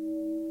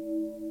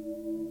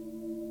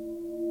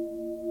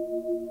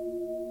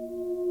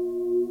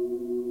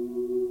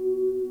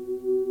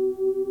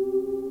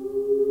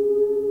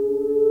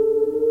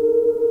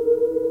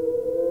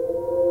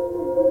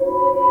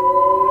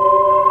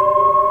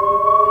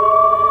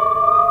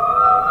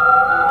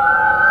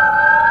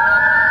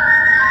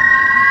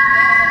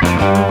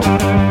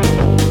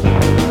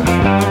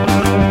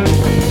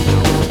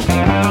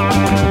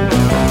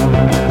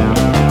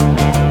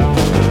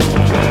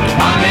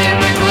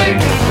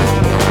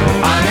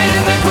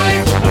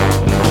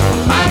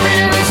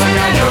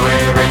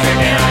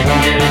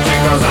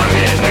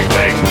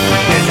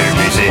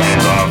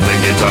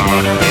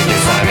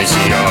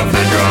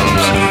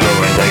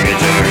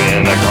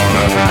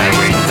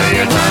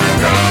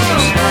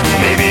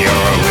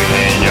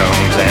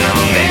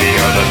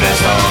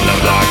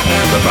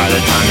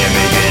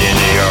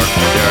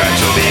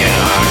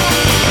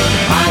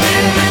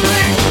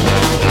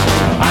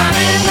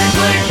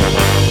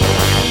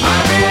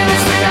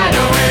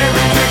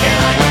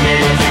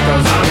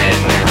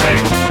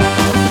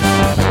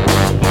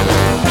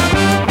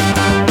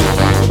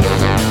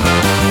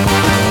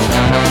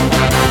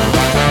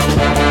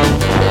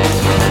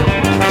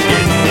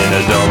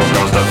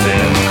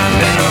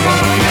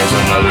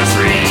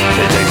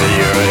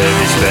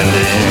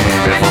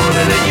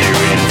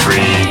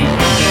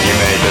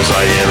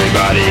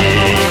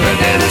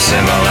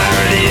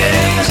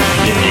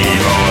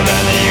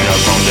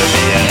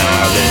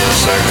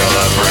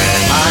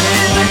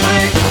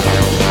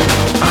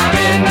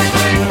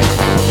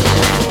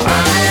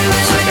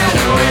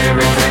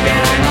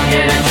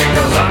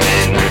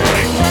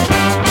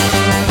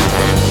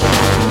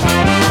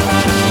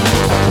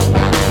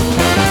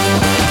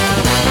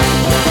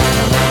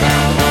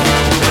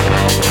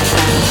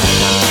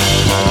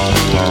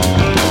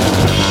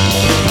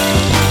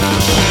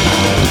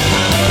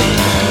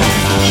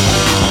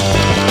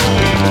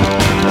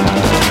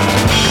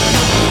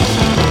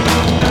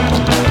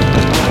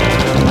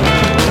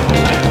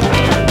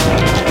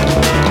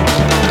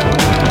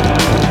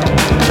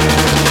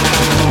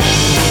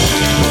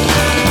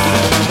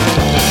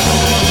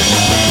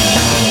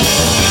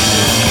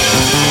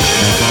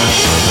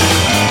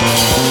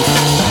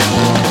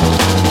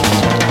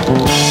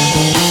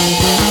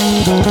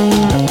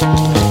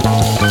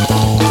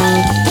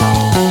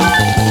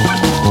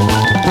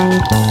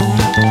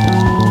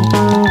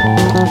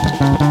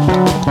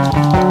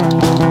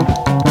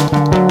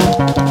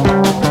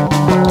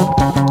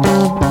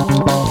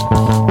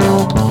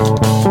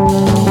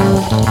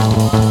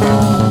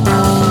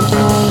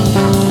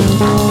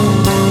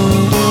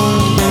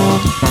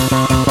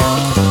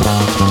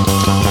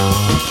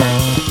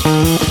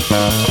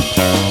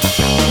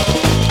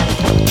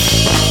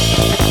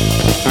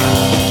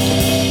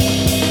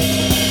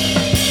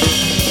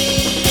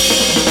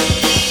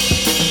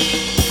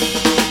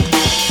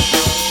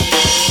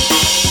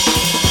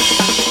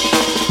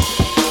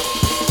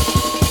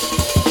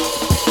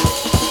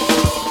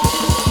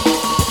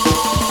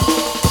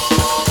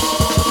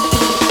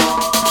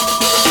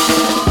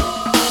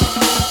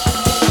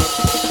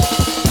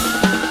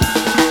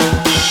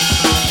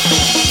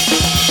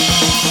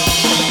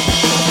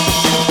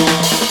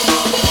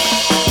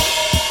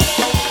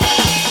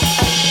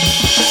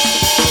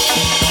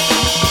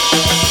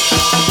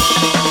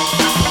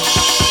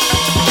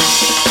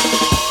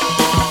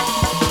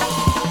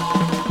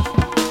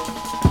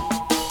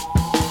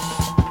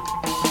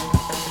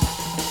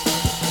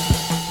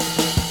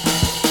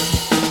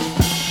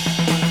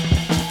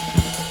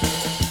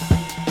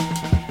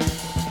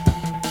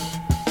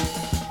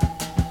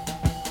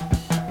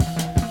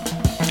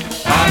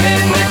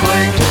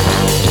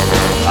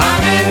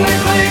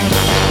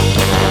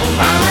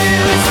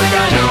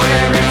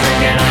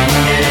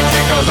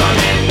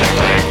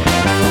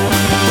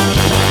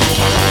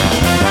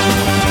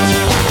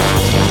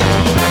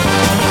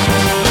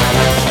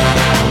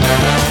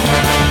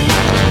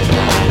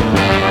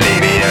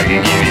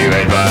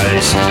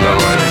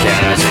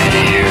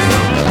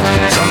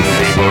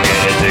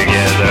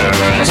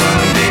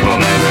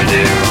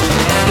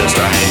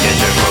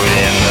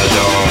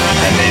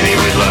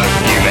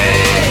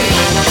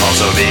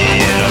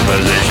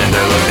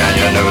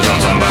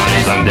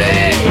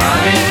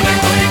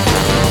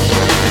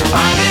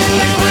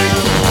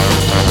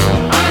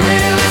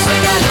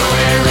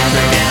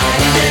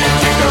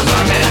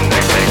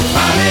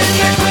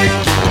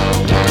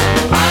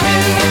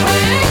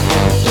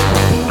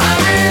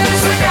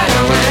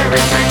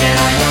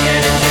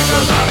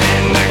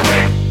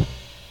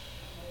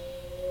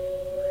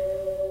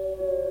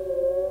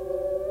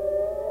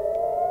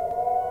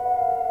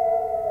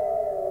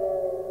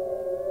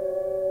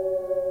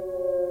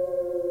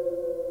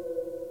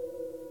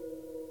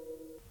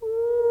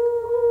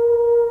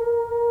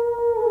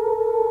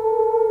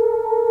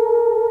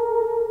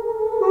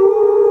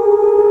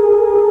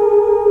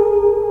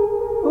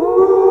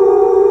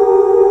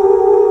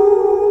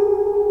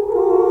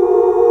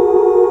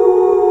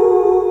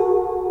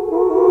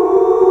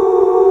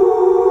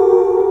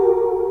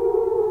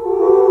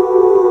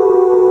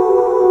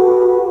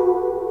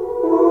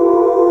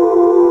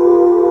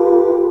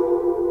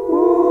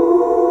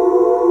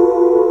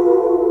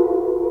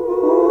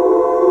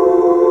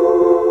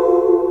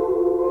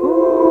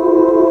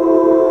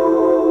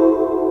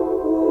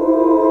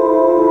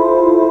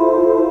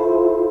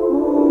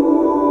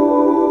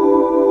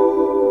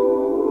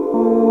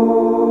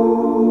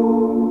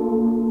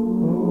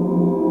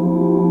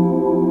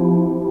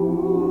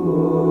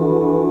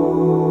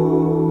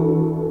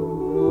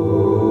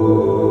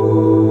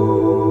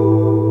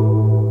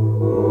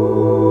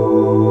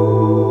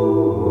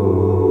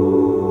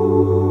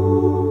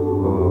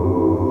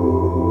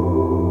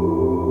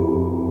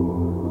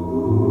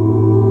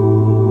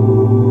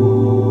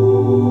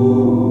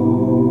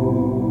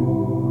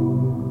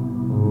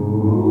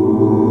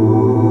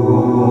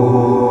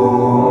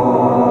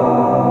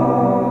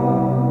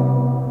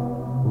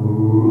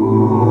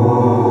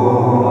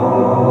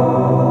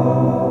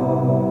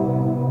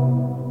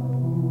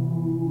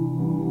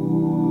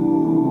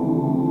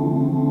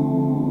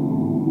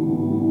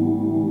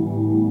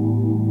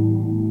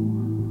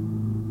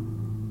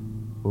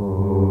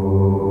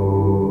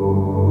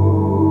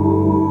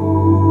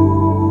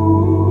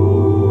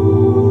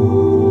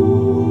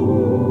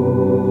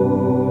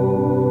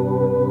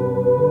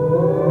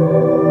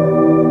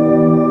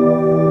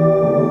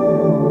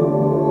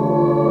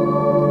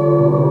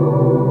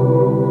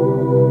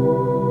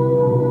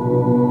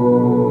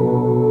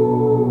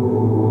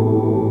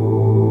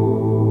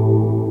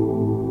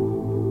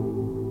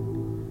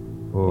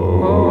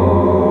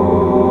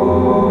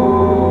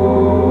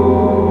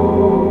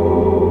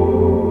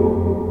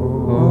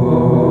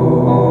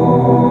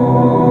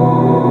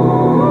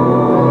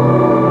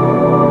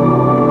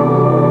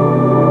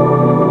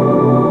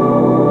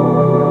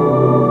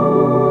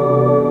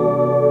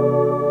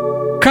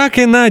 Как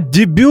и на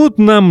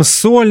дебютном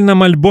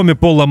сольном альбоме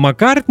Пола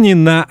Маккартни,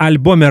 на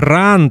альбоме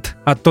 «Rant»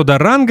 от Тодда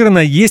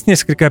Рангрена есть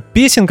несколько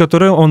песен,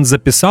 которые он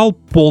записал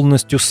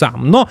полностью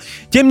сам. Но,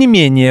 тем не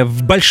менее,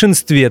 в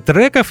большинстве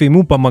треков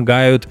ему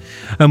помогают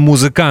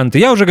музыканты.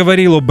 Я уже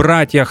говорил о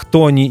братьях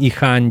Тони и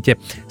Ханте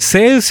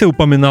Сейлсе,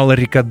 упоминал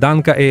Рика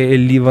Данка и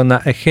Ливана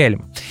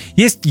Эхельма.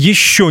 Есть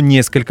еще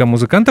несколько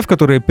музыкантов,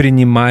 которые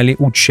принимали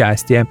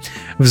участие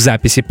в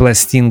записи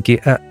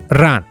пластинки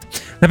 «Rant».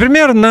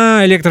 Например,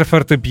 на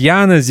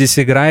электрофортепиано здесь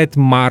играет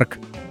Марк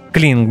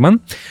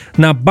Клингман,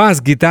 на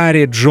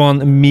бас-гитаре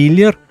Джон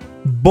Миллер,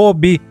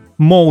 Бобби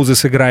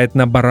Моузес играет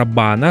на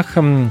барабанах,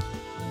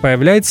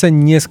 появляется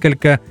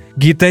несколько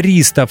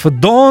гитаристов.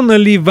 Дон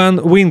Ли Ван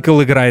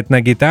Уинкл играет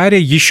на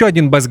гитаре, еще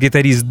один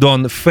бас-гитарист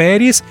Дон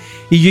Феррис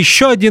и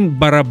еще один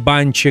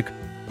барабанщик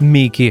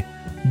Микки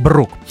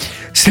Брук.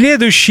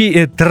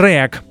 Следующий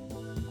трек,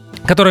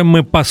 который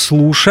мы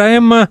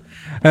послушаем,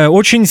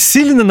 очень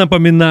сильно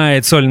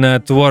напоминает сольное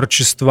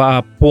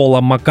творчество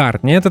Пола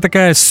Маккартни. Это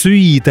такая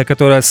сюита,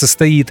 которая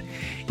состоит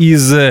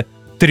из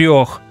 3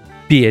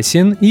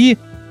 песен, и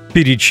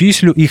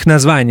перечислю их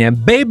названия.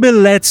 Baby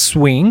Let's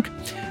Swing,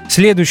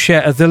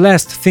 следующая The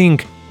Last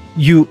Thing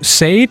You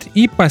Said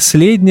и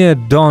последняя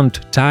Don't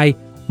Tie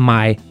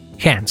My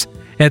Hands.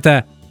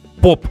 Это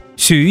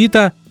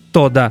поп-сюита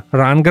Тодда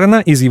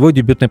Рангрена из его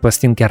дебютной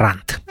пластинки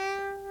 «Rant».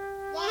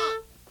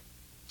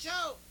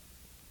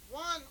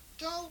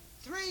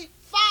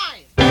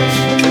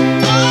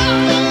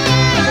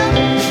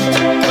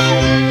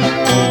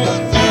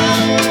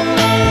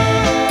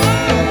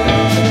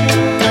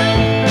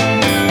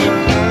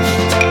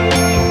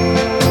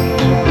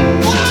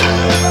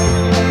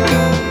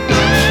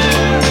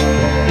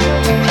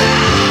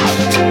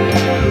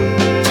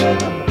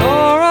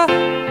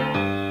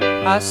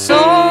 I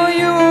saw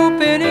you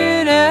open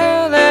in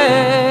LA.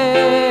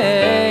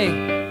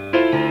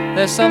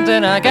 There's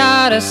something I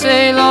gotta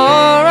say,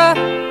 Laura.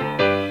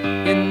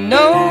 You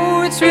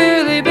know it's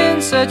really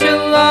been such a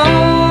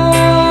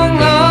long,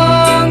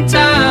 long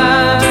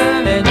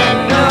time. And you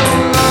know,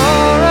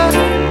 Laura,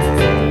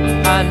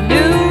 I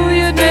knew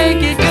you'd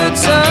make it good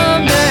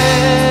someday.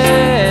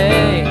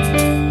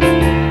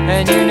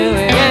 And you knew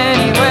it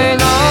anyway,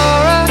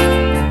 Laura.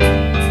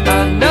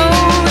 I know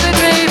that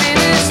maybe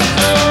this is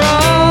the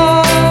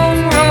wrong,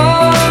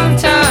 wrong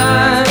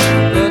time.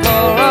 But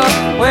Laura,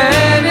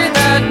 where did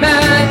that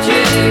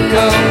magic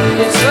go?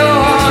 It's so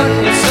hot,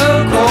 it's so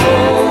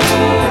cold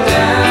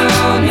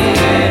down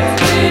here.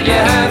 Did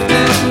you have to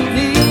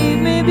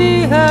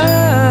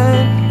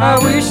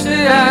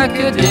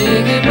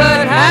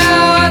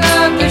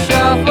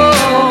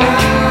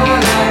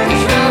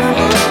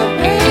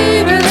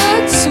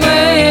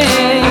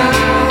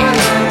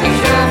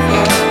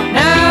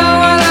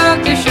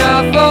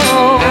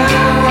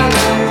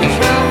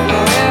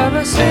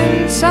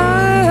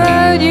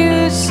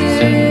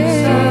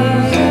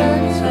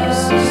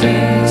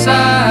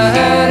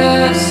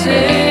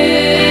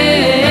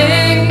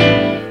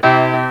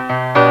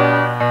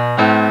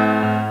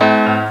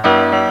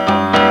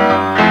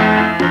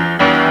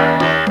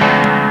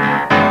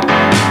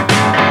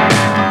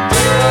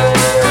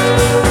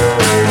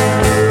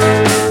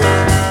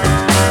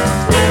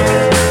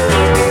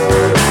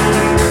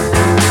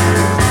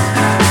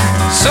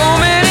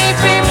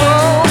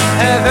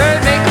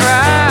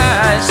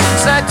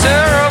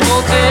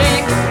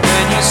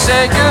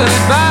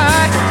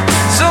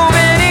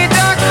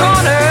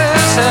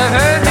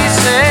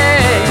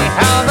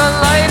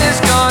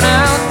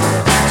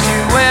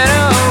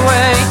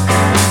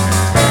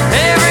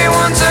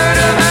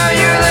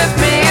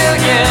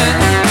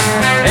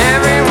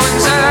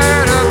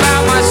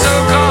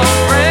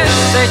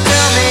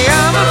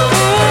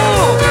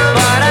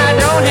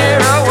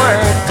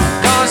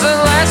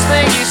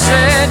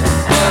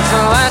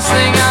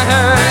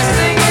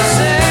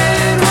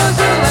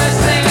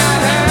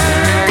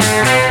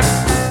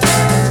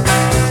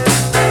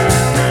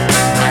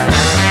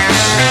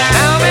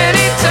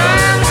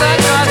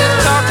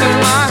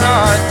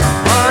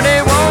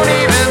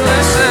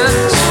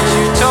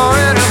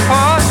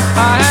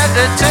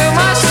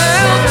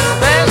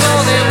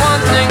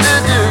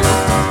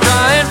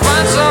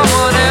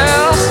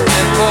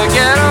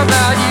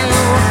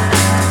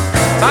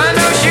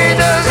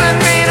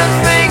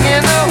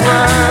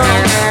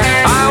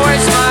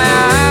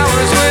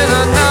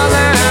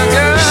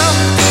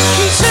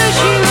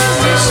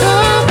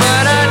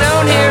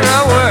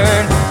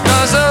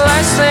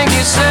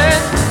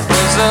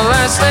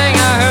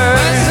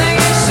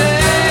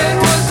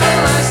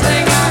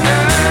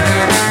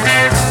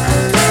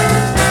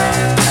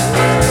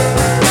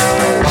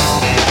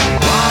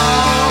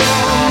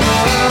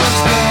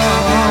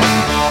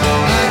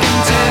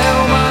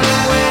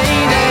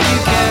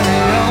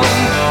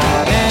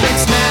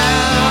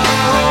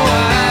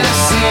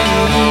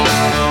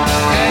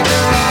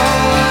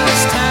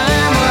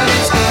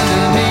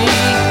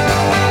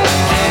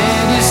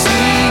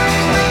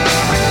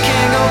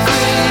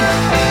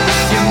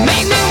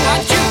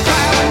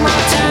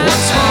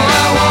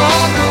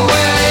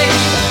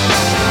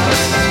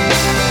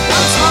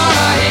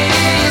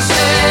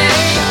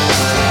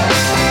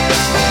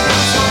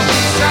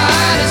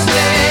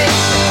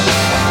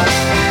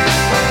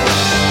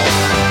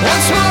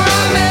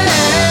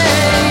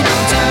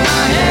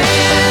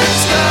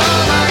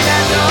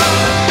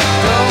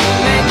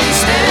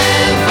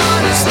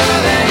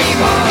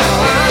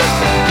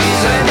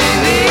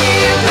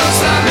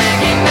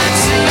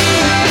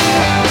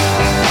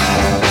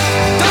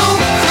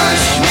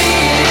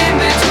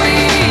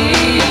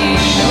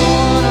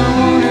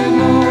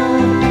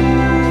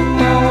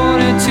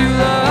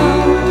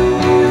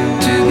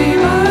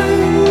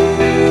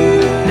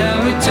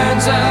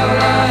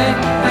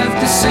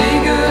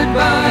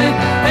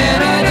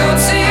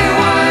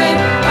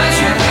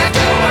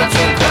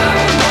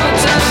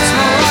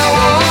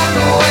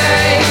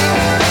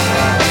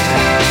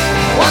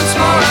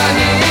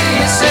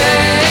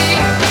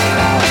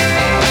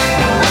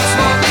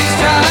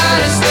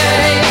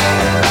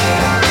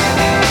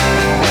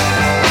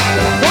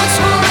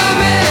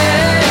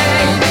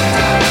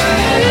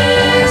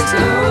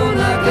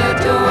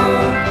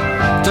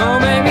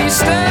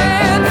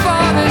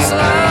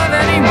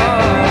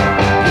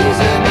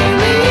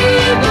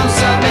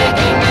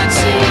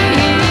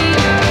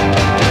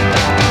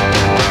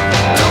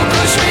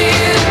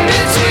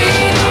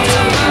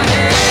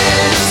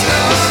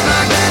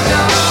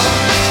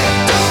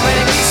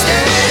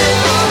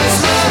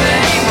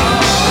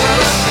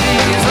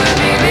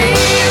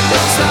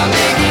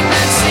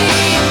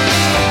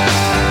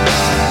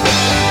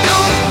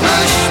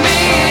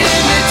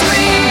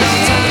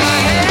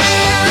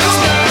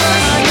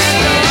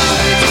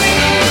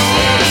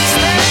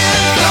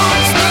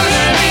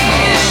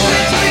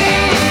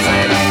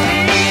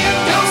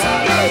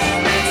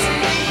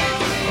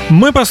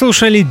Мы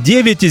послушали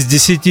 9 из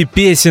 10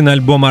 песен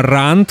альбома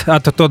 «Rand»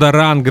 от Тодда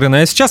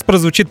Рангрена, а сейчас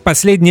прозвучит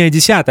последняя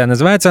 10-я,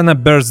 называется она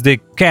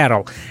 «Birthday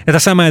Carol». Это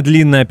самая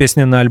длинная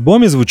песня на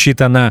альбоме, звучит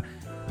она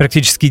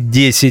практически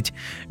 10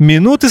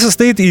 минут и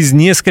состоит из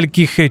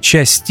нескольких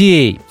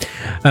частей.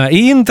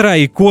 И интро,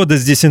 и кода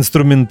здесь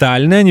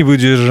инструментальные, они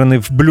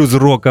выдержаны в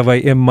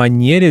блюз-роковой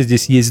манере,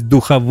 здесь есть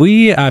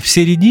духовые, а в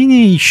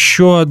середине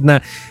еще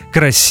одна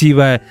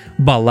красивая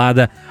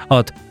баллада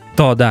от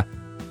Тодда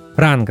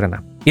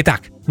Рангрена.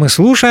 Итак, мы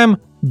слушаем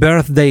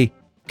 «Birthday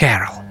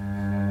Carol».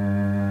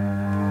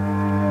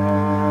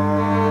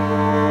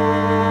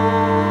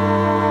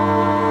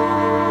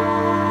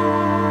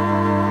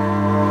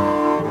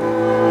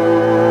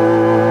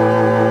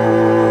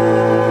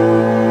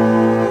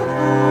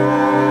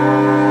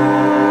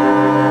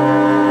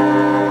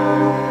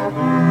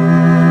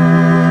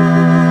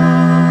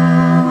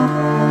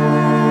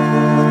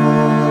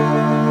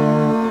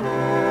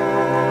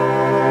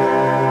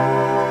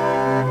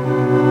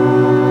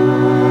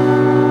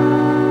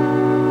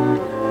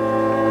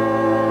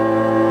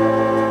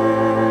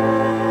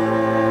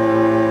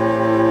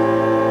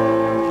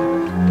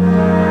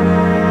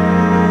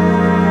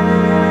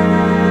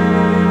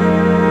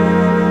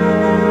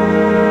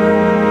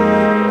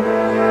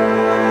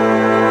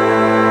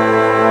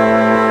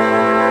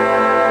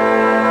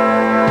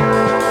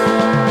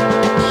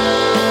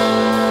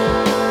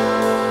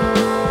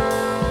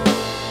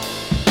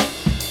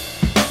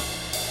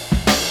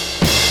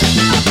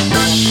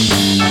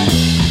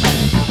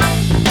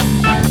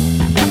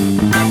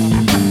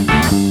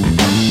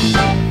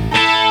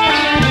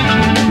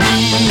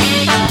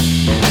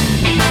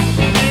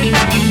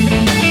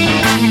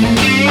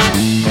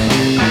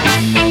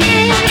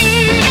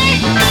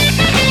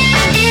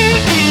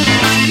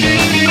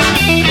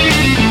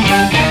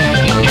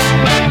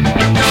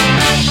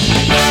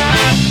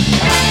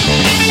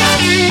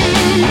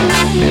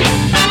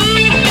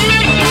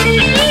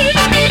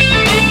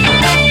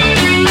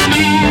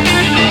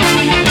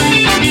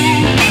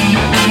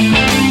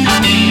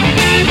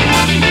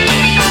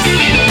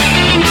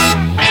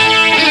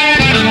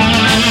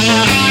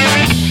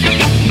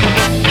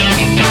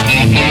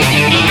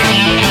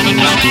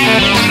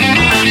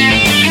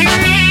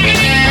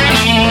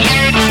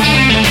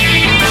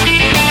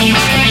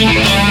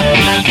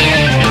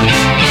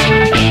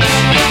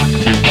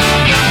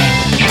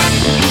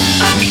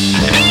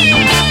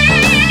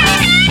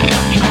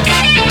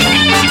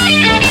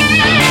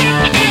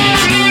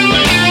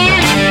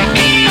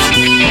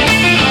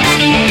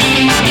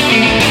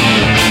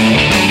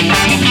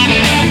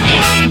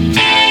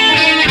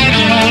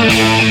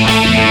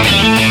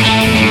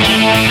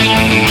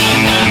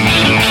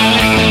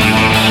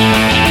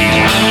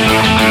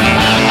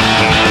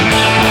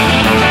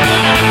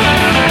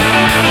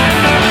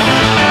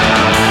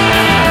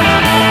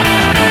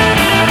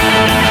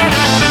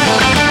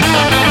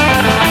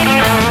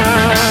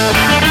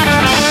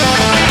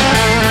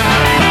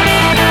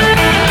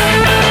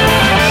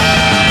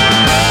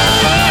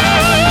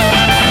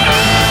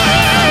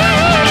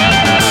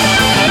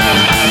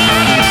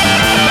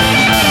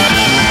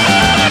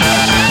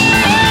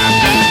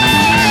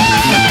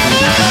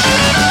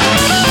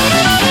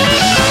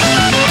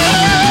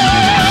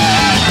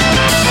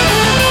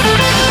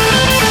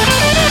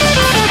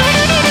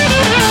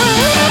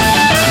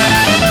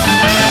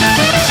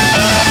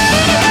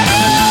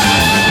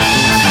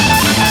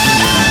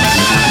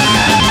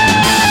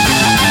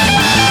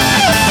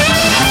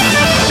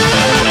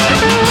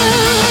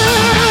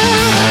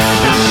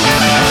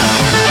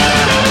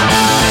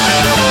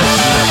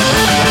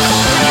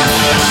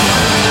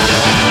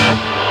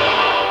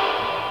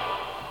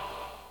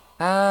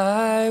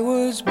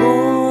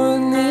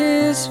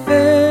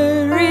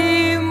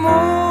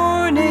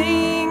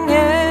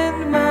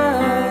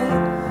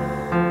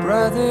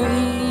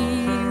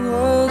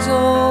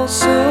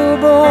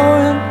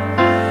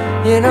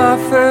 In our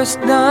first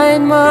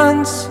 9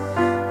 months,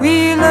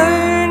 we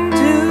learned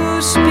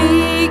to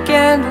speak,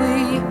 and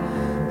we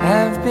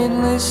have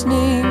been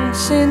listening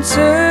since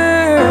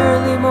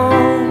early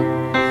morn.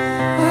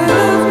 I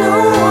love no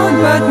one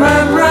but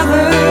my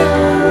brother,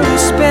 who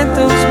spent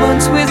those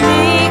months with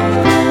me.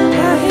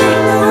 I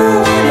hate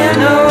no one and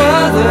no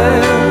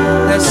other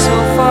that so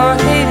far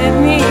hated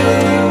me.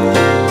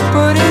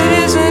 But it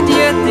isn't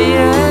yet the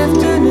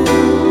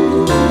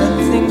afternoon, and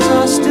things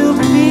are still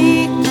to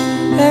be.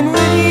 And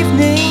when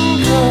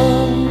evening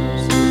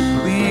comes,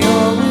 we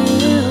all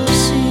will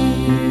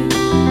see.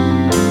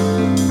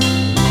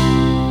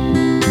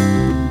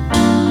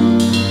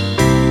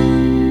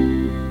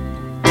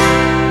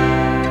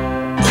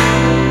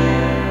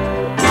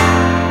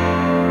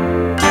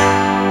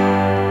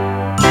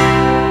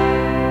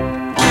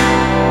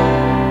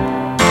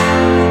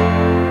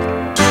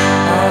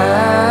 I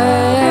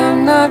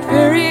am not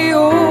very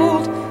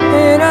old,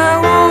 and I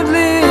won't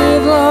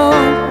live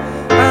long.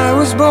 I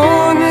was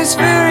born this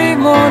very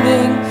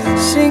morning,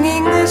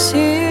 singing this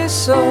here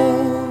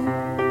song.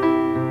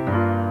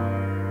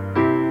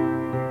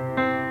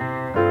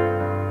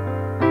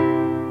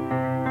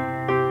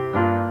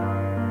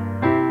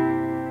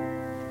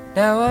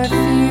 Now I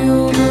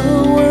feel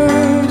the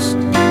worst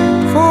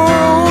for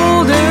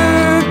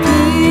older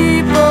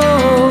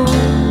people,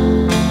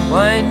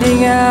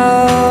 winding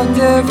out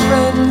their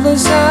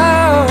friendless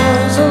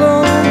hours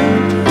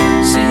alone,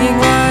 seeing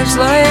lives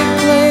like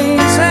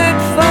plays at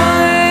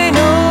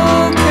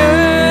final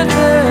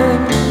curtain,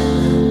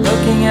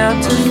 looking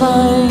out to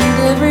find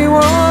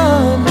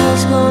everyone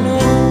has gone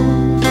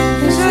home.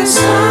 Is there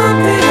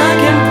something I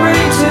can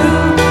pray to,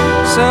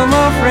 some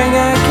offering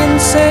I can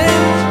send,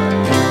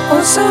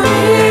 or some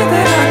ear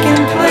that I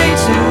can play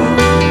to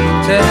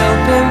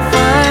help him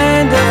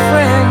find a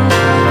friend,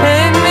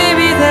 and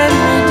maybe then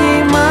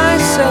redeem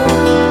myself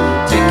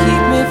to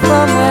keep me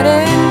from that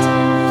end?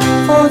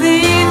 For the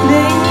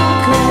evening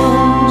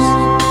comes,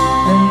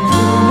 and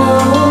who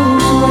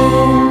knows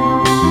when.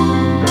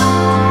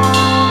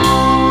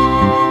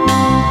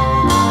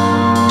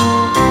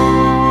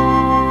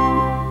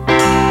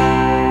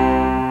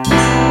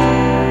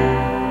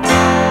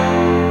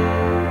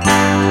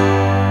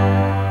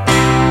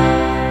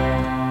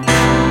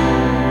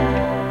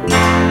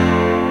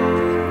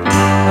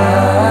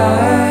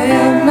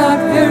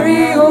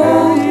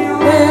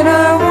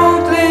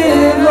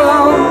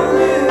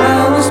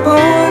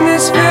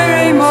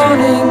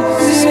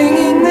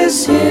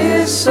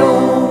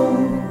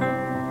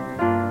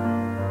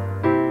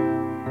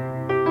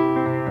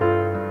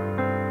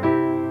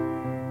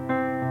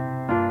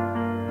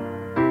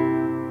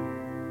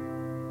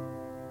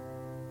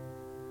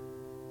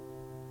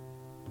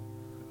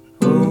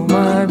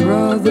 My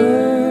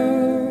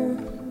brother,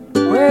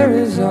 where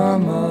is our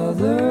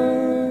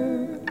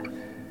mother?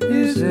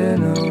 Is there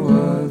no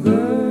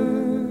other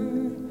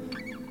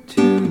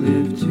to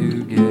live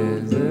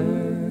together,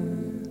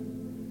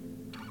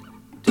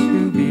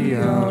 to be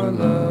our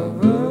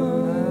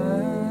lover?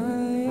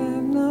 I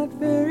am not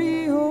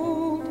very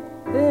old,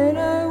 and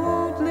I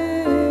won't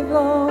live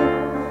long.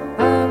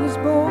 I was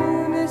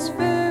born this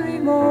very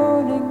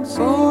morning,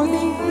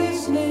 singing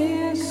these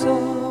near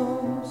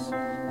songs,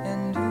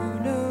 and who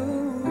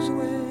knows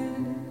when.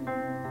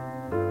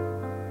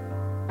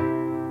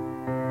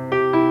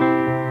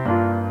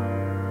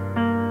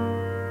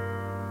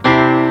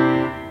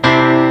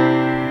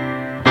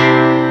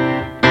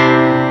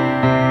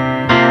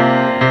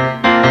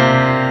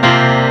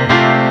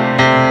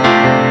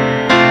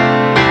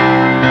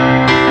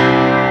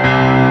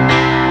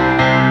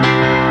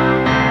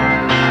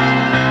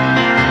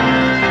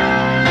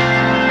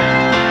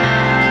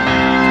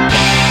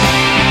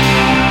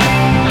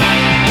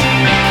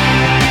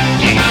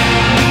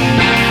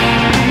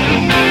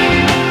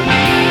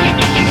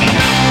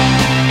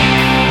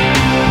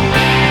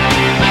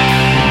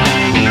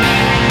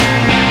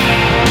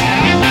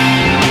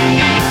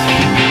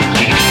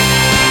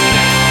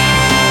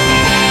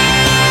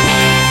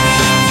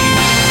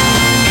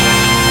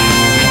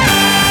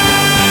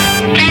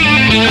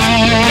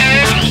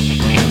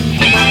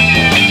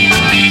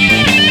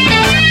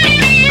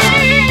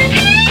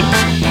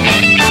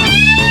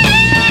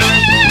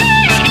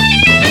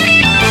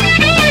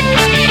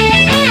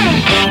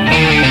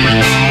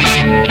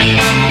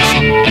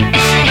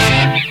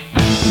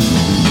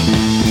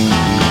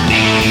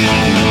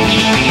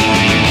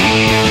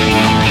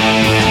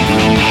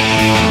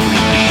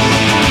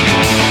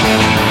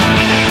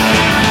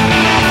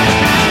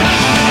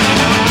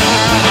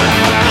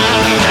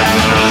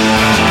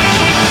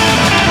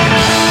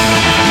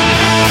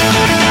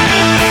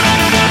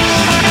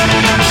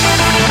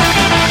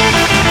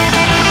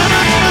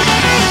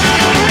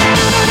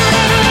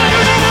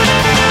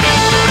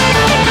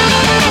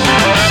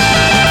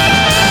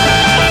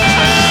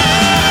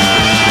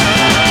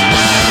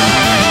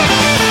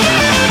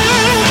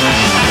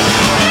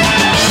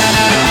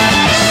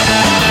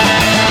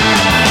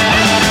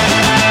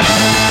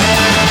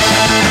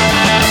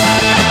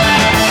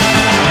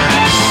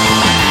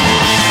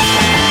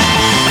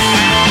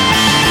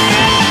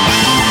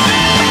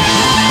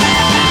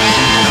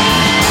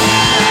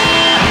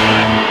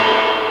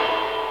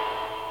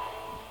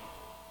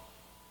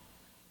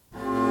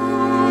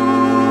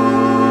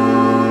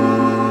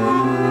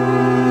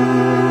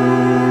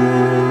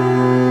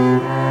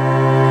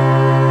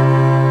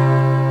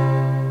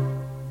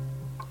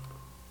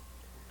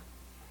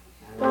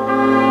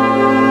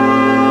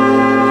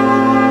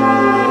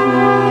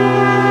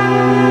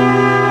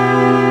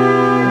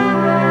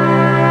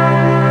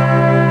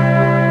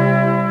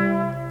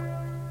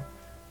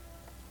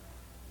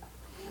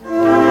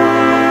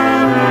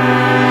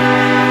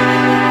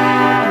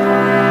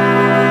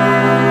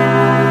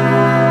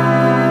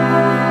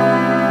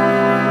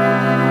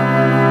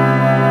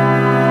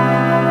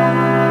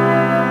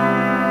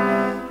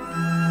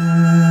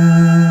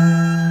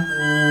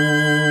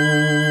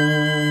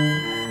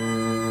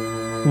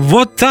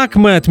 Вот так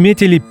мы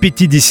отметили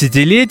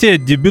 50-летие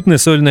дебютной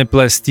сольной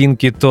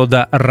пластинки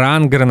Тодда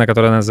Рангрена,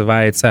 которая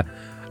называется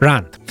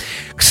 «Rand».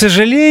 К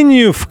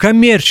сожалению, в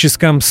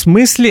коммерческом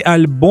смысле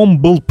альбом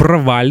был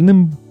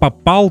провальным,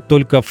 попал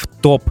только в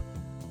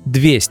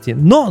топ-200.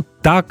 Но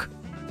так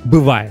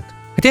бывает.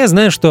 Хотя я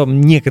знаю, что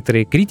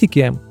некоторые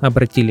критики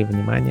обратили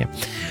внимание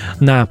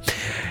на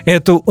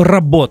эту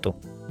работу.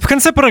 В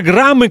конце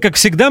программы, как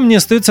всегда, мне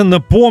остается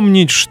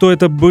напомнить, что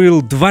это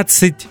был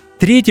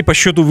 23-й по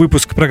счету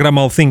выпуск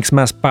программы All Things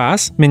Must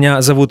Pass.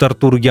 Меня зовут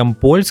Артур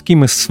Ямпольский.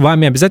 Мы с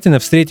вами обязательно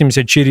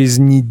встретимся через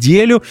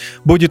неделю.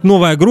 Будет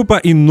новая группа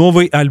и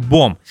новый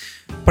альбом.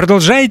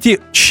 Продолжайте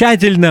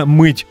тщательно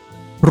мыть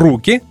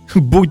руки.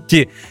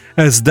 Будьте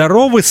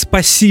здоровы.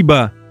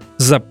 Спасибо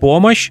за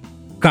помощь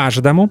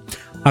каждому.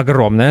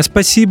 Огромное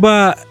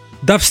спасибо.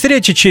 До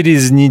встречи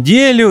через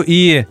неделю.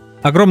 И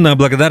огромная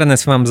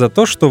благодарность вам за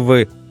то, что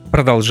вы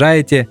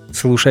продолжаете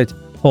слушать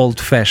Old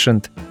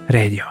Fashioned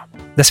Radio.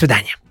 До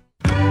свидания.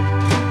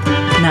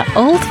 На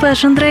Old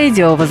Fashioned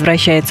Radio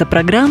возвращается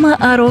программа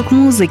о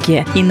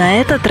рок-музыке. И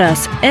на этот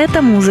раз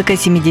это музыка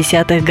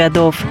 70-х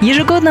годов.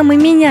 Ежегодно мы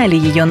меняли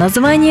ее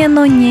название,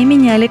 но не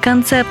меняли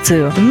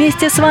концепцию.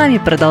 Вместе с вами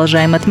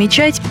продолжаем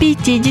отмечать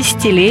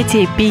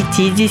 50-летие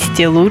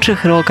 50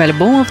 лучших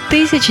рок-альбомов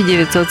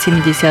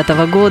 1970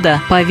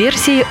 года по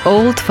версии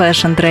Old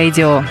Fashioned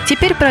Radio.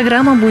 Теперь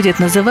программа будет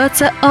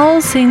называться All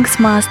Things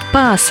Must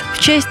Pass в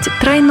честь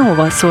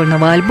тройного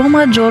сольного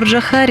альбома Джорджа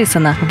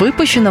Харрисона,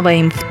 выпущенного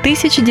им в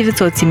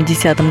 1970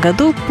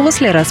 году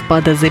после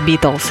распада The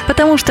Beatles.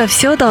 Потому что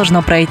все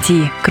должно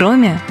пройти,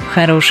 кроме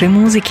хорошей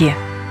музыки.